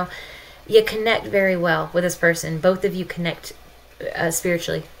 you connect very well with this person. Both of you connect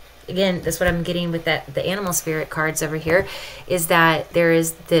spiritually, again, that's what I'm getting with the animal spirit cards over here, is that there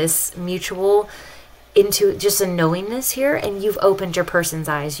is this mutual into just a knowingness here, and you've opened your person's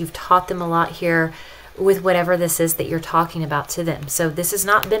eyes. You've taught them a lot here with whatever this is that you're talking about to them. So this has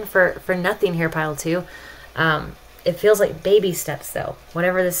not been for nothing here, pile 2. It feels like baby steps, though,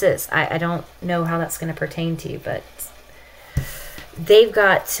 whatever this is. I don't know how that's going to pertain to you, but they've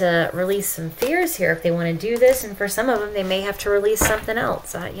got to release some fears here if they want to do this, and for some of them, they may have to release something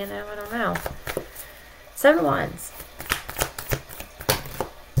else. You know, I don't know. 7 of Wands.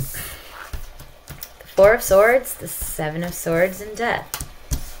 The 4 of Swords, the 7 of Swords, and Death.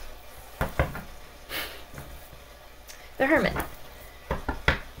 The Hermit.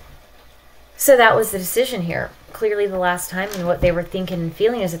 So that was the decision here. Clearly the last time, and what they were thinking and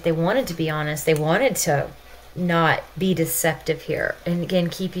feeling is that they wanted to be honest. They wanted to not be deceptive here, and again,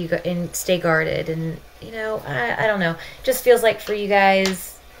 keep you and stay guarded. And you know, I don't know, just feels like for you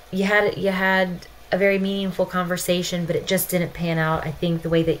guys, you had a very meaningful conversation, but it just didn't pan out, I think, the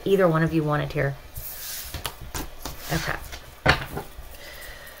way that either one of you wanted here. Okay,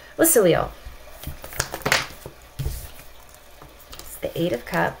 what's the wheel? It's the 8 of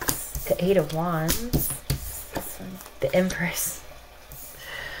Cups, the 8 of Wands, this one, the Empress.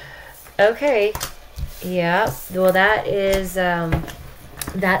 Okay. Yeah, well, that is,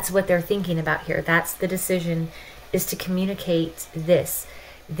 that's what they're thinking about here. That's the decision, is to communicate this.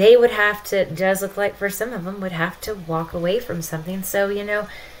 They would have to, it does look like for some of them, would have to walk away from something. So, you know,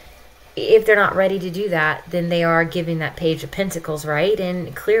 if they're not ready to do that, then they are giving that Page of Pentacles, right?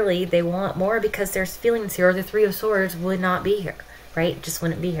 And clearly they want more because there's feelings here. The 3 of Swords would not be here, right? Just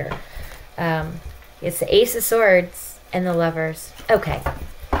wouldn't be here. It's the Ace of Swords and the Lovers. Okay.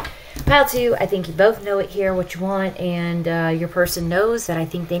 Pile 2, I think you both know it here, what you want, and your person knows that I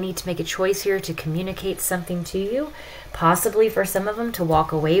think they need to make a choice here to communicate something to you, possibly for some of them to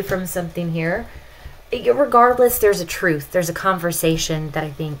walk away from something here. Regardless, there's a truth, there's a conversation that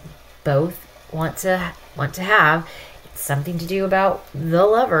I think both want to have. It's something to do about the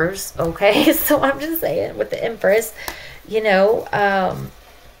Lovers, okay? So I'm just saying, with the Empress, you know,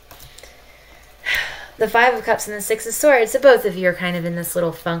 the 5 of Cups and the 6 of Swords. So both of you are kind of in this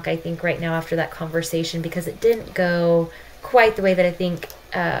little funk, I think, right now after that conversation, because it didn't go quite the way that I think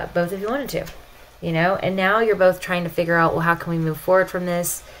both of you wanted to, you know? And now you're both trying to figure out, well, how can we move forward from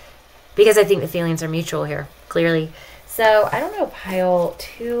this? Because I think the feelings are mutual here, clearly. So I don't know, pile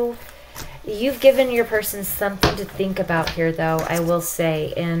 2. You've given your person something to think about here, though, I will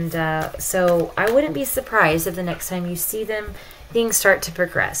say. And so I wouldn't be surprised if the next time you see them, things start to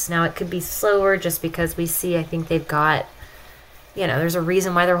progress. Now, it could be slower just because we see, I think they've got, you know, there's a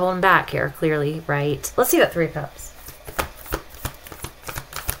reason why they're holding back here, clearly, right? Let's see that 3 of Cups.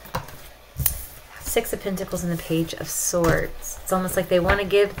 6 of Pentacles and the Page of Swords. It's almost like they want to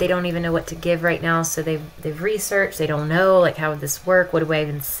give, they don't even know what to give right now, so they've researched, they don't know, like, how would this work? What do I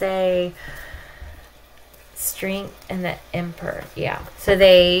even say? Strength and the Emperor. Yeah. So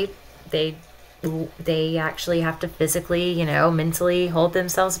they actually have to physically, you know, mentally hold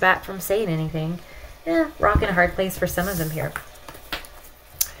themselves back from saying anything. Yeah, rock in a hard place for some of them here.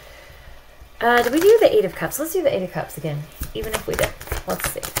 Did we do the 8 of Cups? Let's do the 8 of Cups again, even if we did. Let's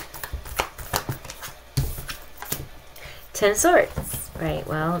see. 10 of Swords. Right,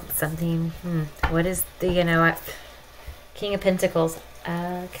 well, something, what is the, you know, what? King of Pentacles.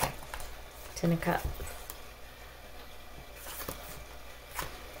 Okay. 10 of Cups.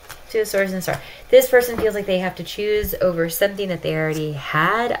 2 of Swords and a Star. This person feels like they have to choose over something that they already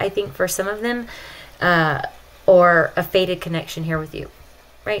had, I think, for some of them, or a fated connection here with you,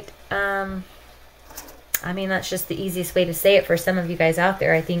 right? I mean, that's just the easiest way to say it for some of you guys out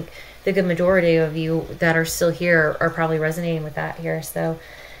there. I think the good majority of you that are still here are probably resonating with that here. So,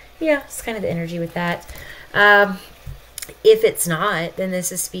 yeah, it's kind of the energy with that. If it's not, then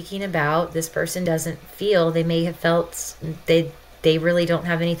this is speaking about this person doesn't feel, they may have felt they really don't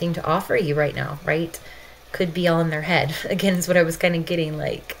have anything to offer you right now, right? Could be all in their head. Again, is what I was kind of getting,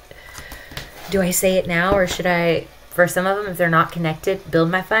 like, do I say it now, or should I, for some of them, if they're not connected,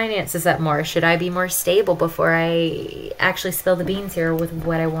 build my finances up more? Should I be more stable before I actually spill the beans here with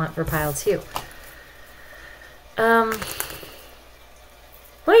what I want for pile 2? Let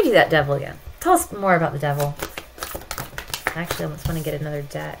me do that Devil again. Tell us more about the Devil. Actually, I almost want to get another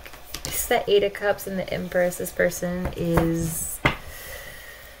deck. It's the 8 of Cups and the Empress. This person is...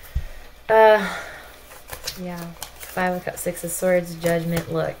 yeah, 5 of Cups, 6 of Swords,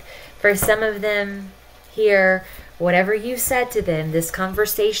 Judgment. Look, for some of them here, whatever you said to them, this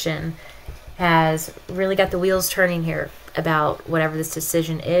conversation has really got the wheels turning here about whatever this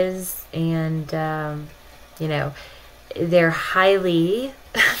decision is. And, you know, they're highly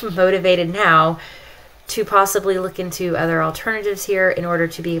motivated now to possibly look into other alternatives here in order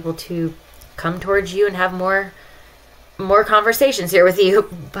to be able to come towards you and have more conversations here with you,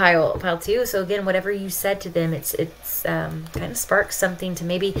 pile 2. So again, whatever you said to them, it's kind of sparks something to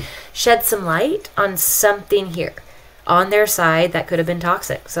maybe shed some light on something here on their side that could have been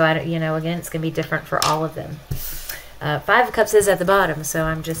toxic. So I don't, again, it's gonna be different for all of them. 5 of Cups is at the bottom, so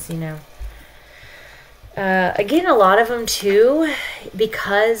I'm just, again, a lot of them too,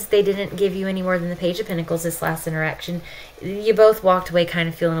 because they didn't give you any more than the Page of Pentacles this last interaction, you both walked away kind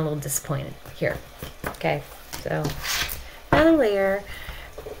of feeling a little disappointed here. Okay, so another layer.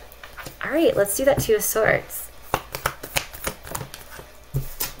 All right, let's do that Two of Swords.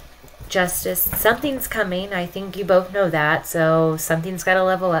 Justice. Something's coming. I think you both know that. So something's got to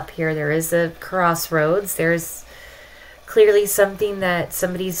level up here. There is a crossroads. There's clearly something that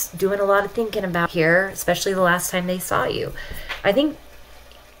somebody's doing a lot of thinking about here, especially the last time they saw you. I think,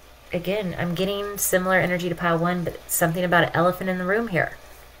 again, I'm getting similar energy to pile 1, but something about an elephant in the room here.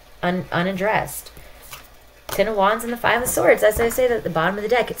 Unaddressed. 10 of Wands and the 5 of Swords. As I say at the bottom of the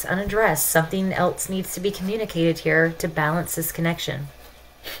deck, it's unaddressed. Something else needs to be communicated here to balance this connection.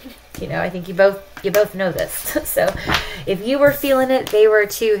 I think you both know this. So if you were feeling it, they were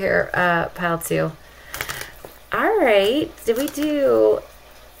too here, pile 2. All right. Did we do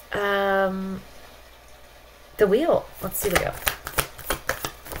the wheel? Let's see the wheel.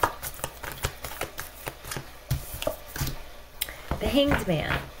 The Hanged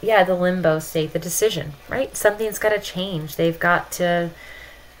Man. Yeah, the limbo state, the decision, right? Something's got to change. They've got to,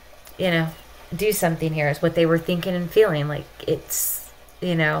 do something here is what they were thinking and feeling. Like it's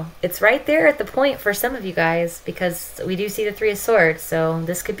right there at the point for some of you guys, because we do see the 3 of Swords. So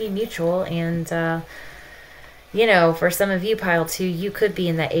this could be mutual. And, for some of you, pile 2, you could be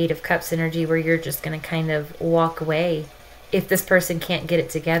in that 8 of Cups energy where you're just going to kind of walk away if this person can't get it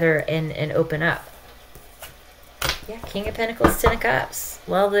together and open up. Yeah, King of Pentacles, 10 of Cups.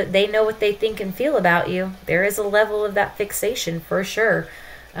 Well, they know what they think and feel about you. There is a level of that fixation for sure.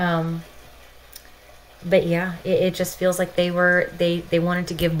 But yeah, it just feels like they wanted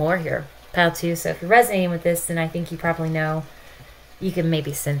to give more here, pile 2. So if you're resonating with this, then I think you probably know. You can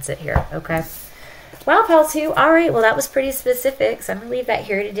maybe sense it here, okay? Well, pile 2, all right, well, that was pretty specific, so I'm going to leave that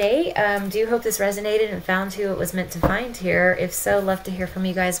here today. Do hope this resonated and found who it was meant to find here. If so, love to hear from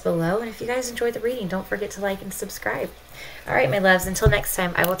you guys below. And if you guys enjoyed the reading, don't forget to like and subscribe. All right, my loves, until next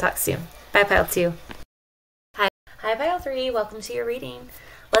time, I will talk soon. Bye, pile 2. Hi, pile 3, welcome to your reading.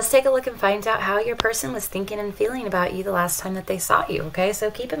 Let's take a look and find out how your person was thinking and feeling about you the last time that they saw you, okay?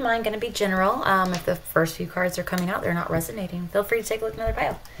 So keep in mind, going to be general. If the first few cards are coming out, they're not resonating, feel free to take a look at another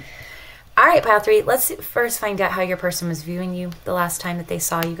pile. All right, pile 3, let's first find out how your person was viewing you the last time that they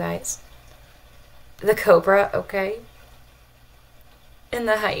saw you guys. The Cobra, okay? And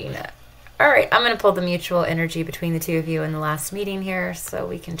the Hyena. All right, I'm going to pull the mutual energy between the two of you in the last meeting here so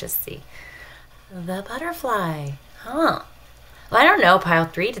we can just see. The Butterfly. Huh. Well, I don't know, pile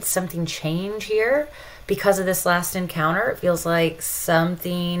 3, did something change here because of this last encounter? It feels like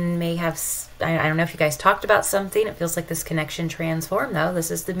something may have, I don't know if you guys talked about something. It feels like this connection transformed, though.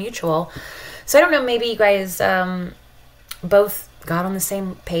 This is the mutual. So I don't know, maybe you guys both got on the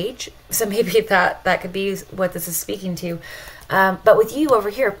same page. So maybe that could be what this is speaking to. But with you over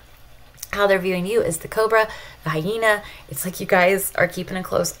here, how they're viewing you is the Cobra, the Hyena. It's like you guys are keeping a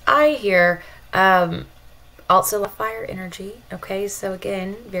close eye here. Also fire energy, okay? So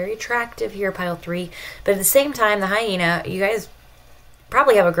again, very attractive here, pile 3. But at the same time, the Hyena, you guys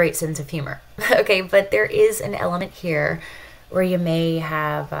probably have a great sense of humor, okay? But there is an element here where you may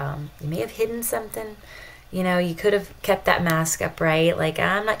have hidden something. You could have kept that mask up, right? Like,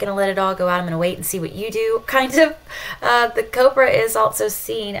 I'm not going to let it all go out. I'm going to wait and see what you do, kind of. The Cobra is also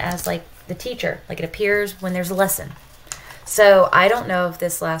seen as like the teacher. Like, it appears when there's a lesson. So I don't know if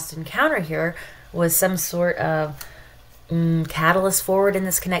this last encounter here was some sort of catalyst forward in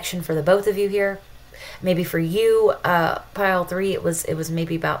this connection for the both of you here. Maybe for you, pile 3, it was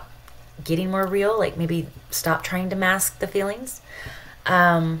maybe about getting more real, like maybe stop trying to mask the feelings.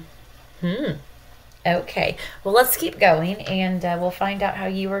 Okay, well, let's keep going, and we'll find out how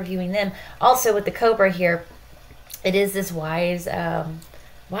you are viewing them. Also, with the Cobra here, it is this wise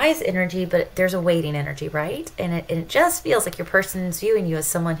energy, but there's a waiting energy, right? And it just feels like your person's viewing you as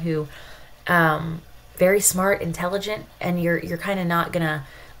someone who very smart, intelligent, and you're kind of not gonna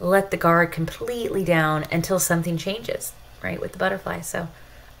let the guard completely down until something changes, right, with the Butterfly. So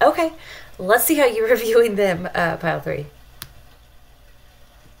okay, let's see how you're reviewing them, pile 3.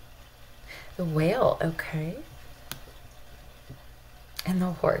 The Whale, okay. And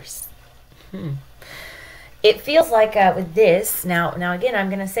the Horse. it feels like with this now again, I'm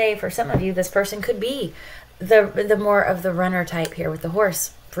gonna say for some of you, this person could be the more of the runner type here with the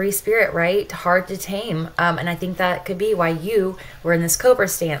horse. Free spirit, right? Hard to tame. And I think that could be why you were in this Cobra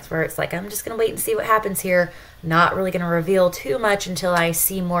stance where it's like, I'm just gonna wait and see what happens here. Not really gonna reveal too much until I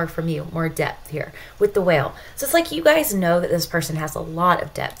see more from you, more depth here with the whale. So it's like you guys know that this person has a lot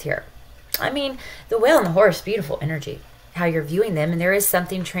of depth here. I mean, the whale and the horse, beautiful energy, how you're viewing them, and there is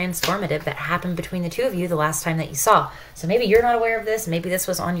something transformative that happened between the two of you the last time that you saw. So maybe you're not aware of this. Maybe this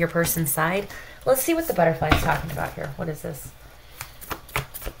was on your person's side. Let's see what the butterfly is talking about here. What is this?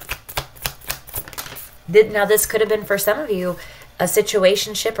 Now, this could have been for some of you a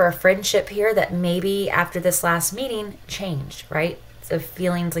situationship or a friendship here that maybe after this last meeting changed, right? So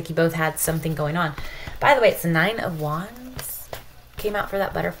feelings like you both had something going on. By the way, it's the 9 of Wands came out for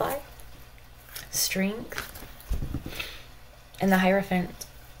that butterfly. Strength. And the Hierophant.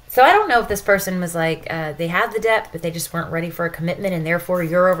 So I don't know if this person was like, they had the depth, but they just weren't ready for a commitment, and therefore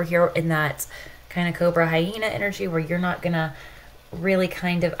you're over here in that kind of Cobra hyena energy where you're not going to really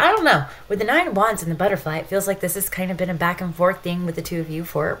kind of, I don't know. With the 9 of Wands and the butterfly, it feels like this has kind of been a back and forth thing with the two of you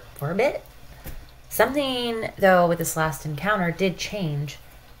for a bit. Something, though, with this last encounter did change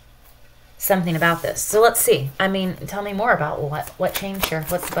something about this. So let's see. I mean, tell me more about what changed here.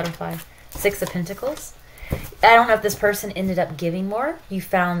 What's the butterfly? 6 of Pentacles. I don't know if this person ended up giving more. You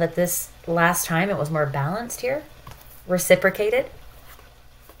found that this last time it was more balanced here. Reciprocated.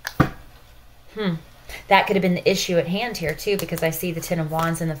 That could have been the issue at hand here too, because I see the 10 of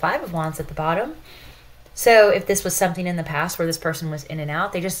Wands and the 5 of Wands at the bottom. So if this was something in the past where this person was in and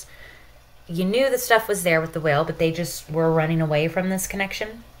out, you knew the stuff was there with the whale, but they just were running away from this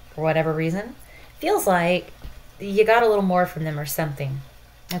connection for whatever reason. Feels like you got a little more from them or something.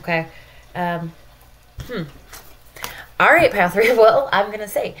 Okay. All right, Pile 3. Well, I'm going to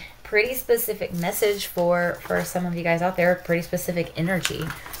say pretty specific message for some of you guys out there. Pretty specific energy.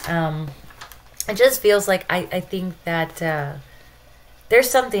 It just feels like I think that there's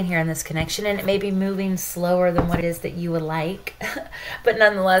something here in this connection, and it may be moving slower than what it is that you would like. But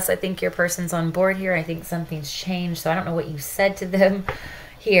nonetheless, I think your person's on board here. I think something's changed. So I don't know what you said to them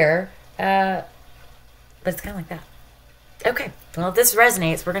here. But it's kind of like that. Okay, well, if this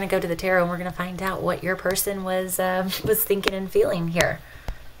resonates, we're going to go to the tarot and we're going to find out what your person was thinking and feeling here.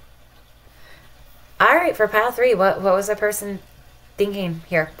 All right, for Pile 3, what was that person thinking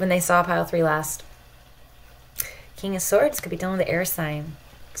here when they saw Pile 3 last? King of Swords could be dealing with the air sign.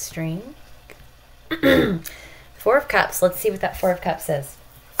 Extreme. 4 of Cups. Let's see what that 4 of Cups is.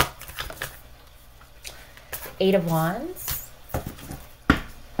 8 of Wands.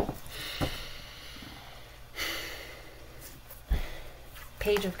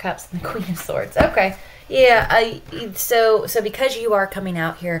 Page of Cups and the Queen of Swords. Okay. Yeah, so because you are coming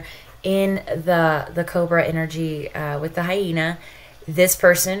out here in the Cobra energy with the hyena, this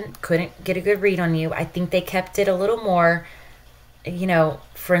person couldn't get a good read on you. I think they kept it a little more,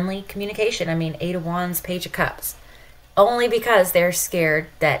 friendly communication. I mean, 8 of Wands, Page of Cups. Only because they're scared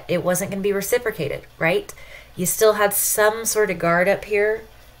that it wasn't going to be reciprocated, right? You still had some sort of guard up here.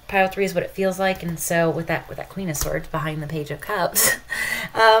 Pile 3 is what it feels like, and so with that Queen of Swords behind the Page of Cups,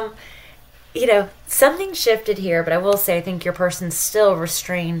 something shifted here. But I will say, I think your person's still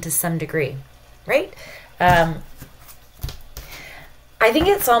restrained to some degree, right? I think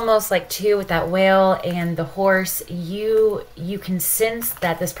it's almost like too with that whale and the horse. You can sense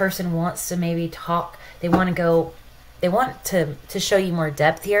that this person wants to maybe talk. They want to show you more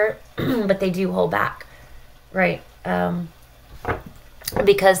depth here, but they do hold back, right?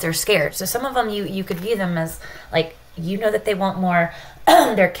 Because they're scared. So some of them you could view them as like, that they want more.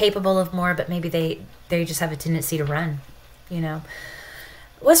 They're capable of more, but maybe they just have a tendency to run,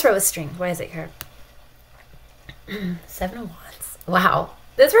 What's wrong with strength? Why is it here? 7 of Wands. Wow.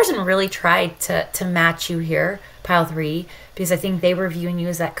 This person really tried to match you here, Pile 3, because I think they were viewing you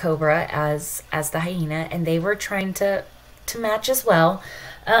as that Cobra, as the hyena, and they were trying to match as well.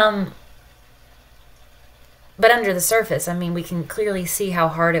 But under the surface, I mean, we can clearly see how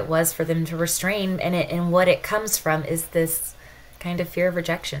hard it was for them to restrain, and what it comes from is this kind of fear of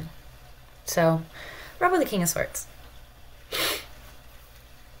rejection. So, rub with the King of Swords.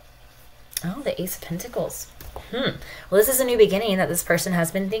 Oh, the Ace of Pentacles. Well, this is a new beginning that this person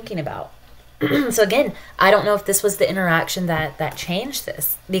has been thinking about. So again, I don't know if this was the interaction that changed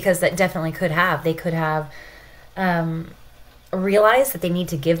this, because that definitely could have. They could have realized that they need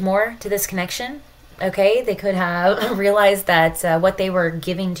to give more to this connection. Okay, they could have realized that what they were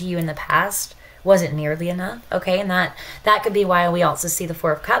giving to you in the past wasn't nearly enough. Okay, and that could be why we also see the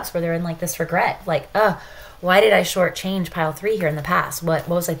 4 of Cups, where they're in like this regret, like, why did I shortchange Pile 3 here in the past? What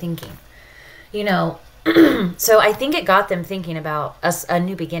was I thinking? So I think it got them thinking about a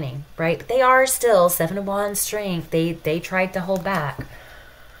new beginning, right? But they are still 7 of Wands strength. They tried to hold back.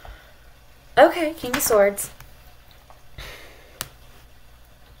 Okay, King of Swords.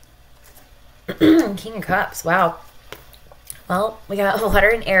 King of Cups. Wow. Well, we got water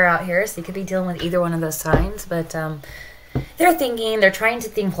and air out here, so you could be dealing with either one of those signs. But they're trying to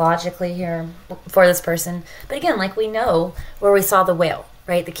think logically here for this person. But again, like we know where we saw the whale,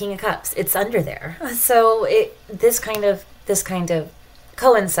 right? The King of Cups. It's under there. So this kind of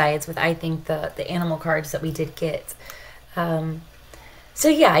coincides with, I think, the animal cards that we did get. So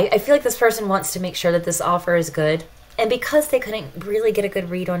yeah, I feel like this person wants to make sure that this offer is good. And because they couldn't really get a good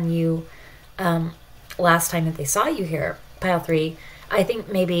read on you last time that they saw you here, pile 3, I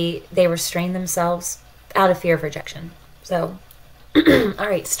think maybe they restrained themselves out of fear of rejection. So, all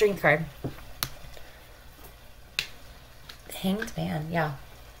right, strength card. Hanged Man, yeah.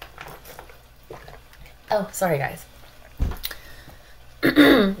 Oh, sorry, guys.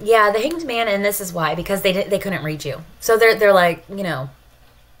 Yeah, the Hanged Man, and this is why, because they couldn't read you. So they're like, you know,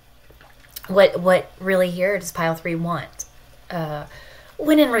 what really here does pile 3 want?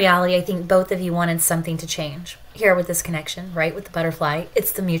 When in reality, I think both of you wanted something to change here with this connection, right? With the butterfly,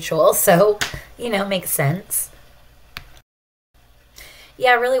 it's the mutual, so, you know, makes sense.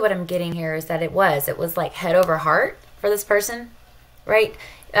 Yeah, really what I'm getting here is that it was like head over heart for this person, right?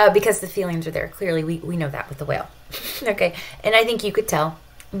 Because the feelings are there. Clearly, we know that with the whale. Okay, and I think you could tell.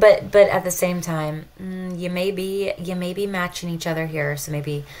 But at the same time, you may be matching each other here, so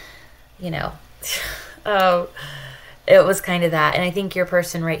maybe, you know, oh, it was kind of that. And I think your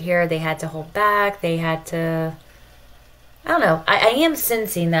person right here, they had to hold back. They had to, I don't know. I am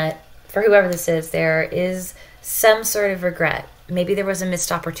sensing that for whoever this is, there is some sort of regret. Maybe there was a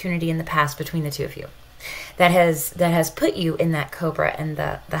missed opportunity in the past between the two of you that has put you in that cobra and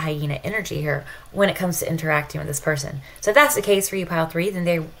the hyena energy here when it comes to interacting with this person. So if that's the case for you, pile 3,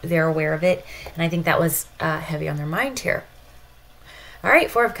 then they're aware of it. And I think that was heavy on their mind here. All right,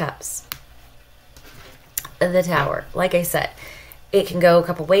 4 of Cups. The Tower. Like I said, it can go a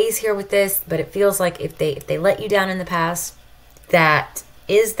couple ways here with this, but it feels like if they let you down in the past, that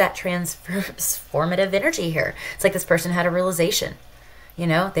is that transformative energy here. It's like this person had a realization. You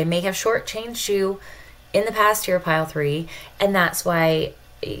know, they may have shortchanged you in the past here, pile 3, and that's why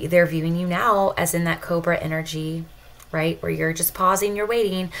they're viewing you now as in that cobra energy, right? Where you're just pausing, you're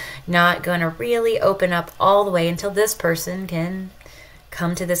waiting, not going to really open up all the way until this person can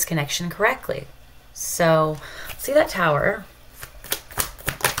come to this connection correctly. So, see that Tower.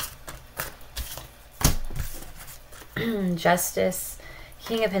 Justice,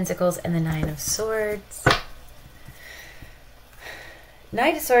 King of Pentacles, and the 9 of Swords.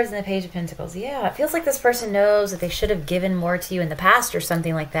 Knight of Swords and the Page of Pentacles. Yeah, it feels like this person knows that they should have given more to you in the past or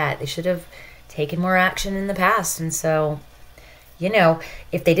something like that. They should have taken more action in the past. And so, you know,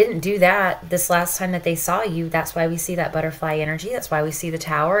 if they didn't do that this last time that they saw you, that's why we see that butterfly energy. That's why we see the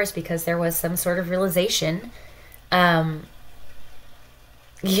Tower, is because there was some sort of realization.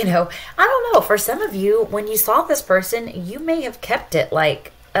 You know, I don't know. For some of you, when you saw this person, you may have kept it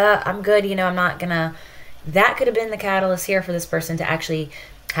like, I'm good, you know, I'm not gonna... That could have been the catalyst here for this person to actually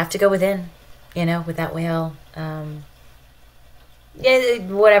have to go within, you know, with that whale. Yeah,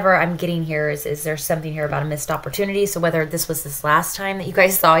 whatever I'm getting here is there something here about a missed opportunity. So whether this was this last time that you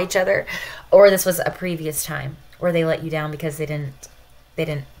guys saw each other, or this was a previous time where they let you down because they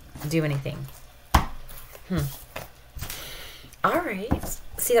didn't do anything. All right.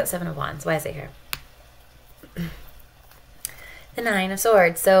 See that 7 of Wands. Why is it here? The 9 of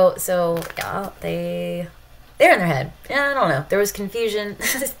Swords. So yeah, they're in their head. Yeah, I don't know. There was confusion.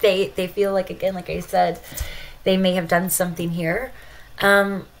 they feel like, again, like I said, they may have done something here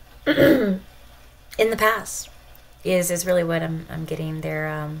in the past. Is really what I'm getting.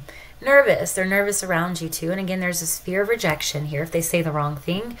 They're nervous. They're nervous around you too. And again, there's this fear of rejection here. If they say the wrong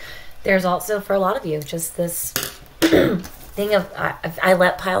thing, there's also for a lot of you just this thing of I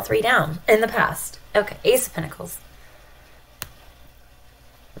let pile 3 down in the past. Okay, Ace of Pentacles.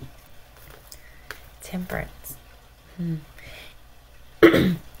 Temperance.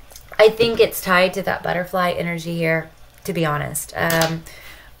 I think it's tied to that butterfly energy here, to be honest.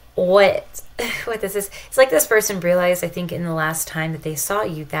 What this is, it's like this person realized, I think, in the last time that they saw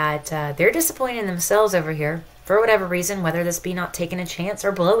you, that they're disappointed in themselves over here for whatever reason, whether this be not taking a chance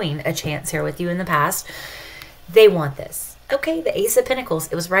or blowing a chance here with you in the past. They want this. Okay, the Ace of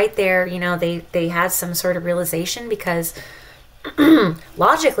Pentacles, it was right there. You know, they had some sort of realization, because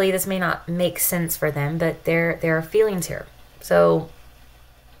logically this may not make sense for them, but there are feelings here. So,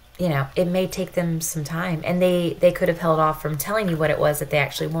 you know, it may take them some time, and they could have held off from telling you what it was that they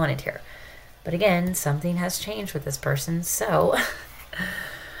actually wanted here. But again, something has changed with this person. So,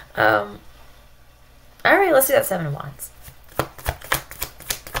 all right, let's do that Seven of Wands.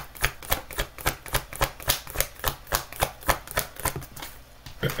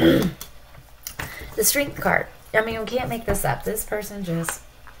 The Strength card. I mean, we can't make this up. This person just...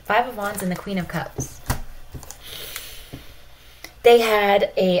 Five of Wands and the Queen of Cups. They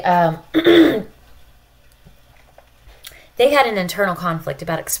had a... they had an internal conflict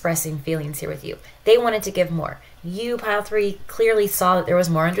about expressing feelings here with you. They wanted to give more. You, pile 3, clearly saw that there was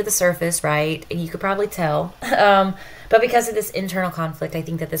more under the surface, right? And you could probably tell. But because of this internal conflict, I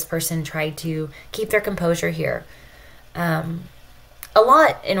think that this person tried to keep their composure here. A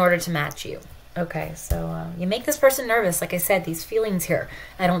lot in order to match you. Okay, so you make this person nervous. Like I said, these feelings here,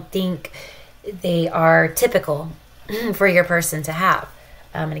 I don't think they are typical for your person to have.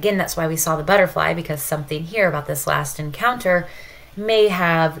 And again, that's why we saw the butterfly, because something here about this last encounter may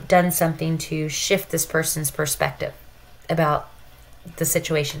have done something to shift this person's perspective about the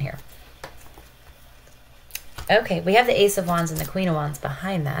situation here. Okay, we have the Ace of Wands and the Queen of Wands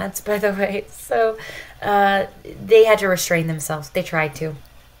behind that, by the way. So they had to restrain themselves. They tried to.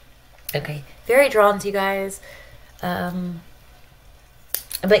 Okay, very drawn to you guys. But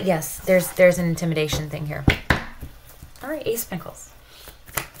yes, there's an intimidation thing here. All right, Ace of Pentacles.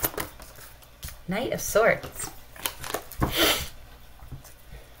 Knight of Swords.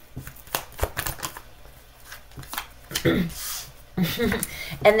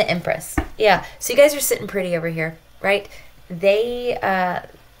 And the Empress. Yeah, so you guys are sitting pretty over here, right? They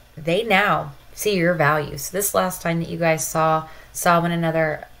now see your value. So this last time that you guys saw one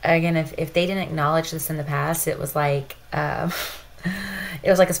another, again, if they didn't acknowledge this in the past, it was like it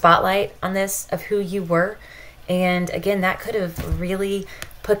was like a spotlight on this of who you were. And again, that could have really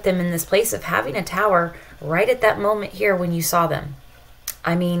put them in this place of having a tower right at that moment here when you saw them.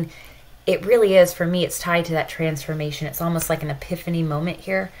 I mean, it really is, for me, it's tied to that transformation. It's almost like an epiphany moment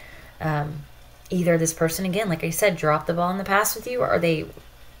here. Either this person, again, like I said, dropped the ball in the past with you, or they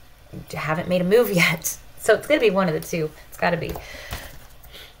haven't made a move yet. So it's going to be one of the two. It's got to be.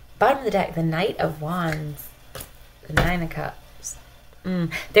 Bottom of the deck, the Knight of Wands, the Nine of Cups.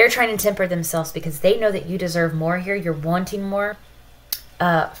 They're trying to temper themselves because they know that you deserve more here. You're wanting more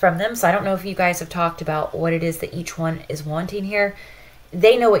from them. So I don't know if you guys have talked about what it is that each one is wanting here.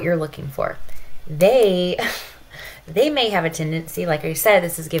 They know what you're looking for. They may have a tendency, like I said,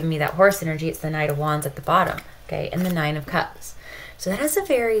 this is giving me that horse energy. It's the Knight of Wands at the bottom, okay, and the Nine of Cups. So that is a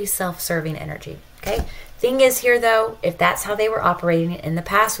very self-serving energy, okay? Thing is here, though, if that's how they were operating in the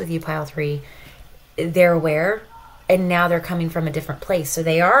past with you, pile 3, they're aware, and now they're coming from a different place. So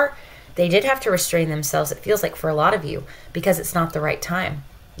they did have to restrain themselves, it feels like, for a lot of you, because it's not the right time.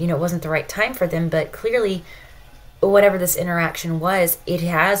 You know, it wasn't the right time for them, but clearly, whatever this interaction was, it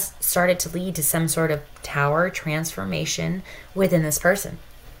has started to lead to some sort of tower transformation within this person.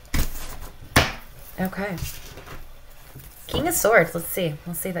 Okay. King of Swords. Let's see.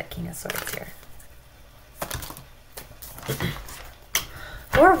 Let's see that King of Swords here.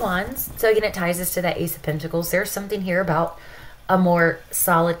 Four of Wands. So again, it ties us to that Ace of Pentacles. There's something here about a more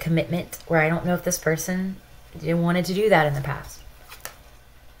solid commitment where I don't know if this person wanted to do that in the past.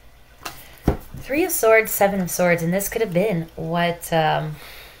 Three of Swords, Seven of Swords, and this could have been what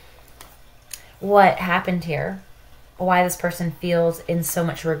happened here, why this person feels in so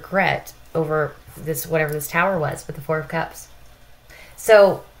much regret over this, whatever this tower was with the Four of Cups.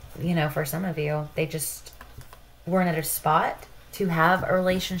 So, you know, for some of you, they just weren't at a spot to have a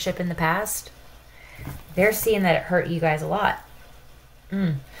relationship in the past. They're seeing that it hurt you guys a lot.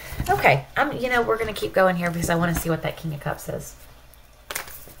 Okay, you know, we're going to keep going here because I want to see what that King of Cups is.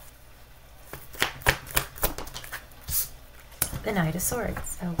 The Knight of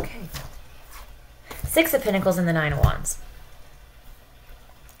Swords. Okay. Six of Pentacles and the Nine of Wands.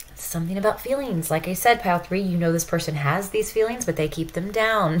 Something about feelings. Like I said, pile 3, you know this person has these feelings, but they keep them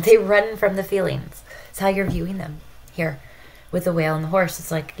down. They run from the feelings. It's how you're viewing them here with the Whale and the Horse.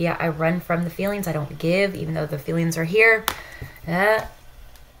 It's like, yeah, I run from the feelings. I don't give, even though the feelings are here.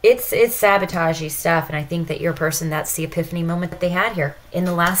 It's sabotagey stuff, and I think that your person, that's the epiphany moment that they had here in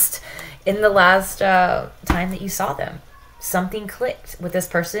the last time that you saw them. Something clicked with this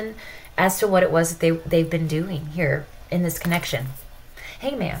person as to what it was that they've been doing here in this connection.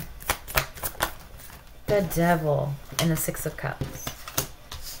 Hangman, the Devil, and the Six of Cups.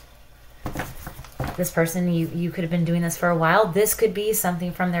 This person, you could have been doing this for a while. This could be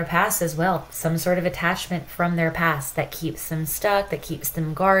something from their past as well. Some sort of attachment from their past that keeps them stuck, that keeps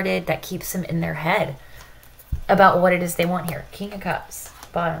them guarded, that keeps them in their head about what it is they want here. King of Cups,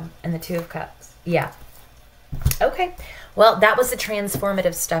 bottom, and the Two of Cups. Yeah. Okay. Well, that was the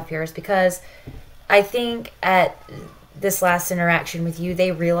transformative stuff here, is because I think at this last interaction with you,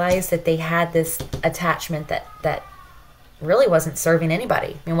 they realized that they had this attachment that really wasn't serving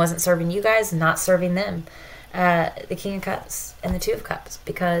anybody. It wasn't serving you guys, not serving them. The King of Cups and the Two of Cups,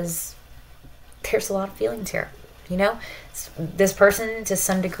 because there's a lot of feelings here. You know, this person to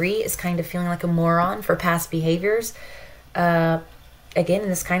some degree is kind of feeling like a moron for past behaviors. Again,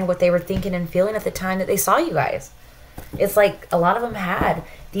 and this kind of what they were thinking and feeling at the time that they saw you guys. It's like a lot of them had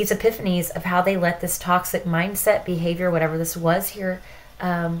these epiphanies of how they let this toxic mindset, behavior, whatever this was here,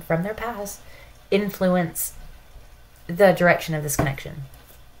 from their past, influence the direction of this connection.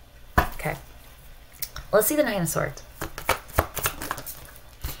 Okay. Let's see the Nine of Swords.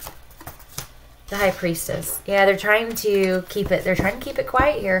 The High Priestess. Yeah, they're trying to keep it. They're trying to keep it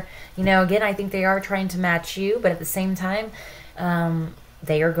quiet here. You know, again, I think they are trying to match you, but at the same time,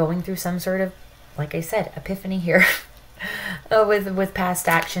 they are going through some sort of, like I said, epiphany here with past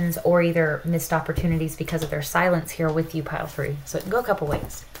actions, or either missed opportunities because of their silence here with you, pile 3. So it can go a couple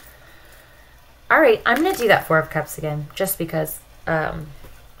ways. All right, I'm going to do that Four of Cups again, just because I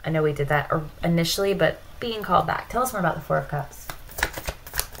know we did that initially, but being called back. Tell us more about the Four of Cups.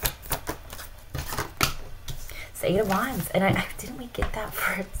 It's the Eight of Wands. And didn't we get that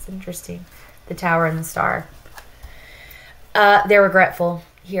for it? It's interesting. The Tower and the Star. They're regretful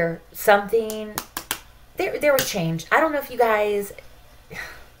here. Something, there was change. I don't know if you guys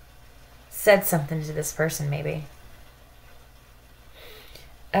said something to this person, maybe.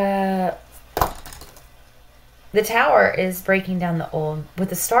 The Tower is breaking down the old, with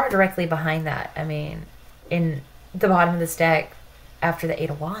the Star directly behind that. I mean, in the bottom of this deck, after the Eight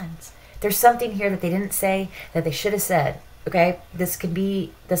of Wands, there's something here that they didn't say that they should have said. Okay, this could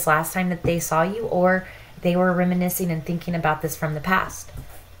be this last time that they saw you, or they were reminiscing and thinking about this from the past.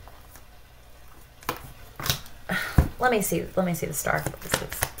 Let me see the Star. What this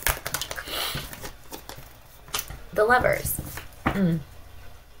is. The Lovers.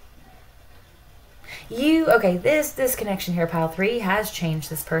 Okay, this connection here, pile 3, has changed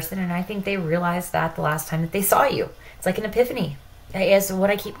this person, and I think they realized that the last time that they saw you. It's like an epiphany, is what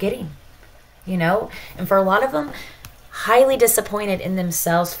I keep getting, you know? And for a lot of them, highly disappointed in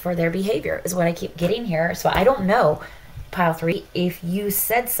themselves for their behavior is what I keep getting here. So I don't know, pile 3, if you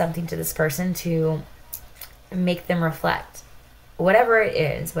said something to this person to make them reflect. Whatever it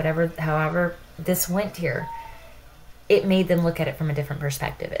is, however this went here, it made them look at it from a different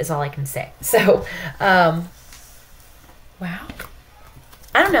perspective, is all I can say. So, wow.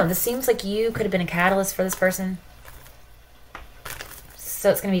 I don't know. This seems like you could have been a catalyst for this person. So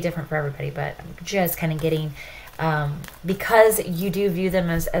it's going to be different for everybody, but I'm just kind of getting, because you do view them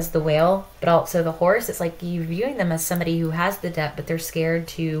as the whale, but also the horse, it's like you viewing them as somebody who has the depth, but they're scared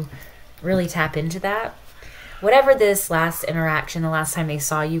to really tap into that. Whatever this last interaction, the last time they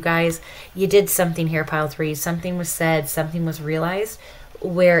saw you guys, you did something here, pile 3. Something was said, something was realized,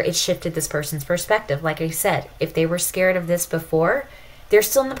 where it shifted this person's perspective. Like I said, if they were scared of this before, they're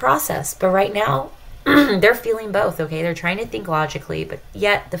still in the process. But right now, they're feeling both, okay? They're trying to think logically, but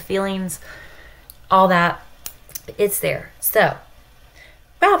yet the feelings, all that, it's there. So,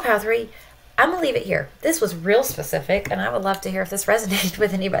 wow, pile 3. I'm going to leave it here. This was real specific, and I would love to hear if this resonated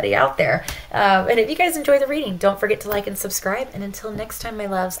with anybody out there. And if you guys enjoy the reading, don't forget to like and subscribe. And until next time, my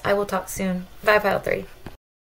loves, I will talk soon. Bye, pile 3.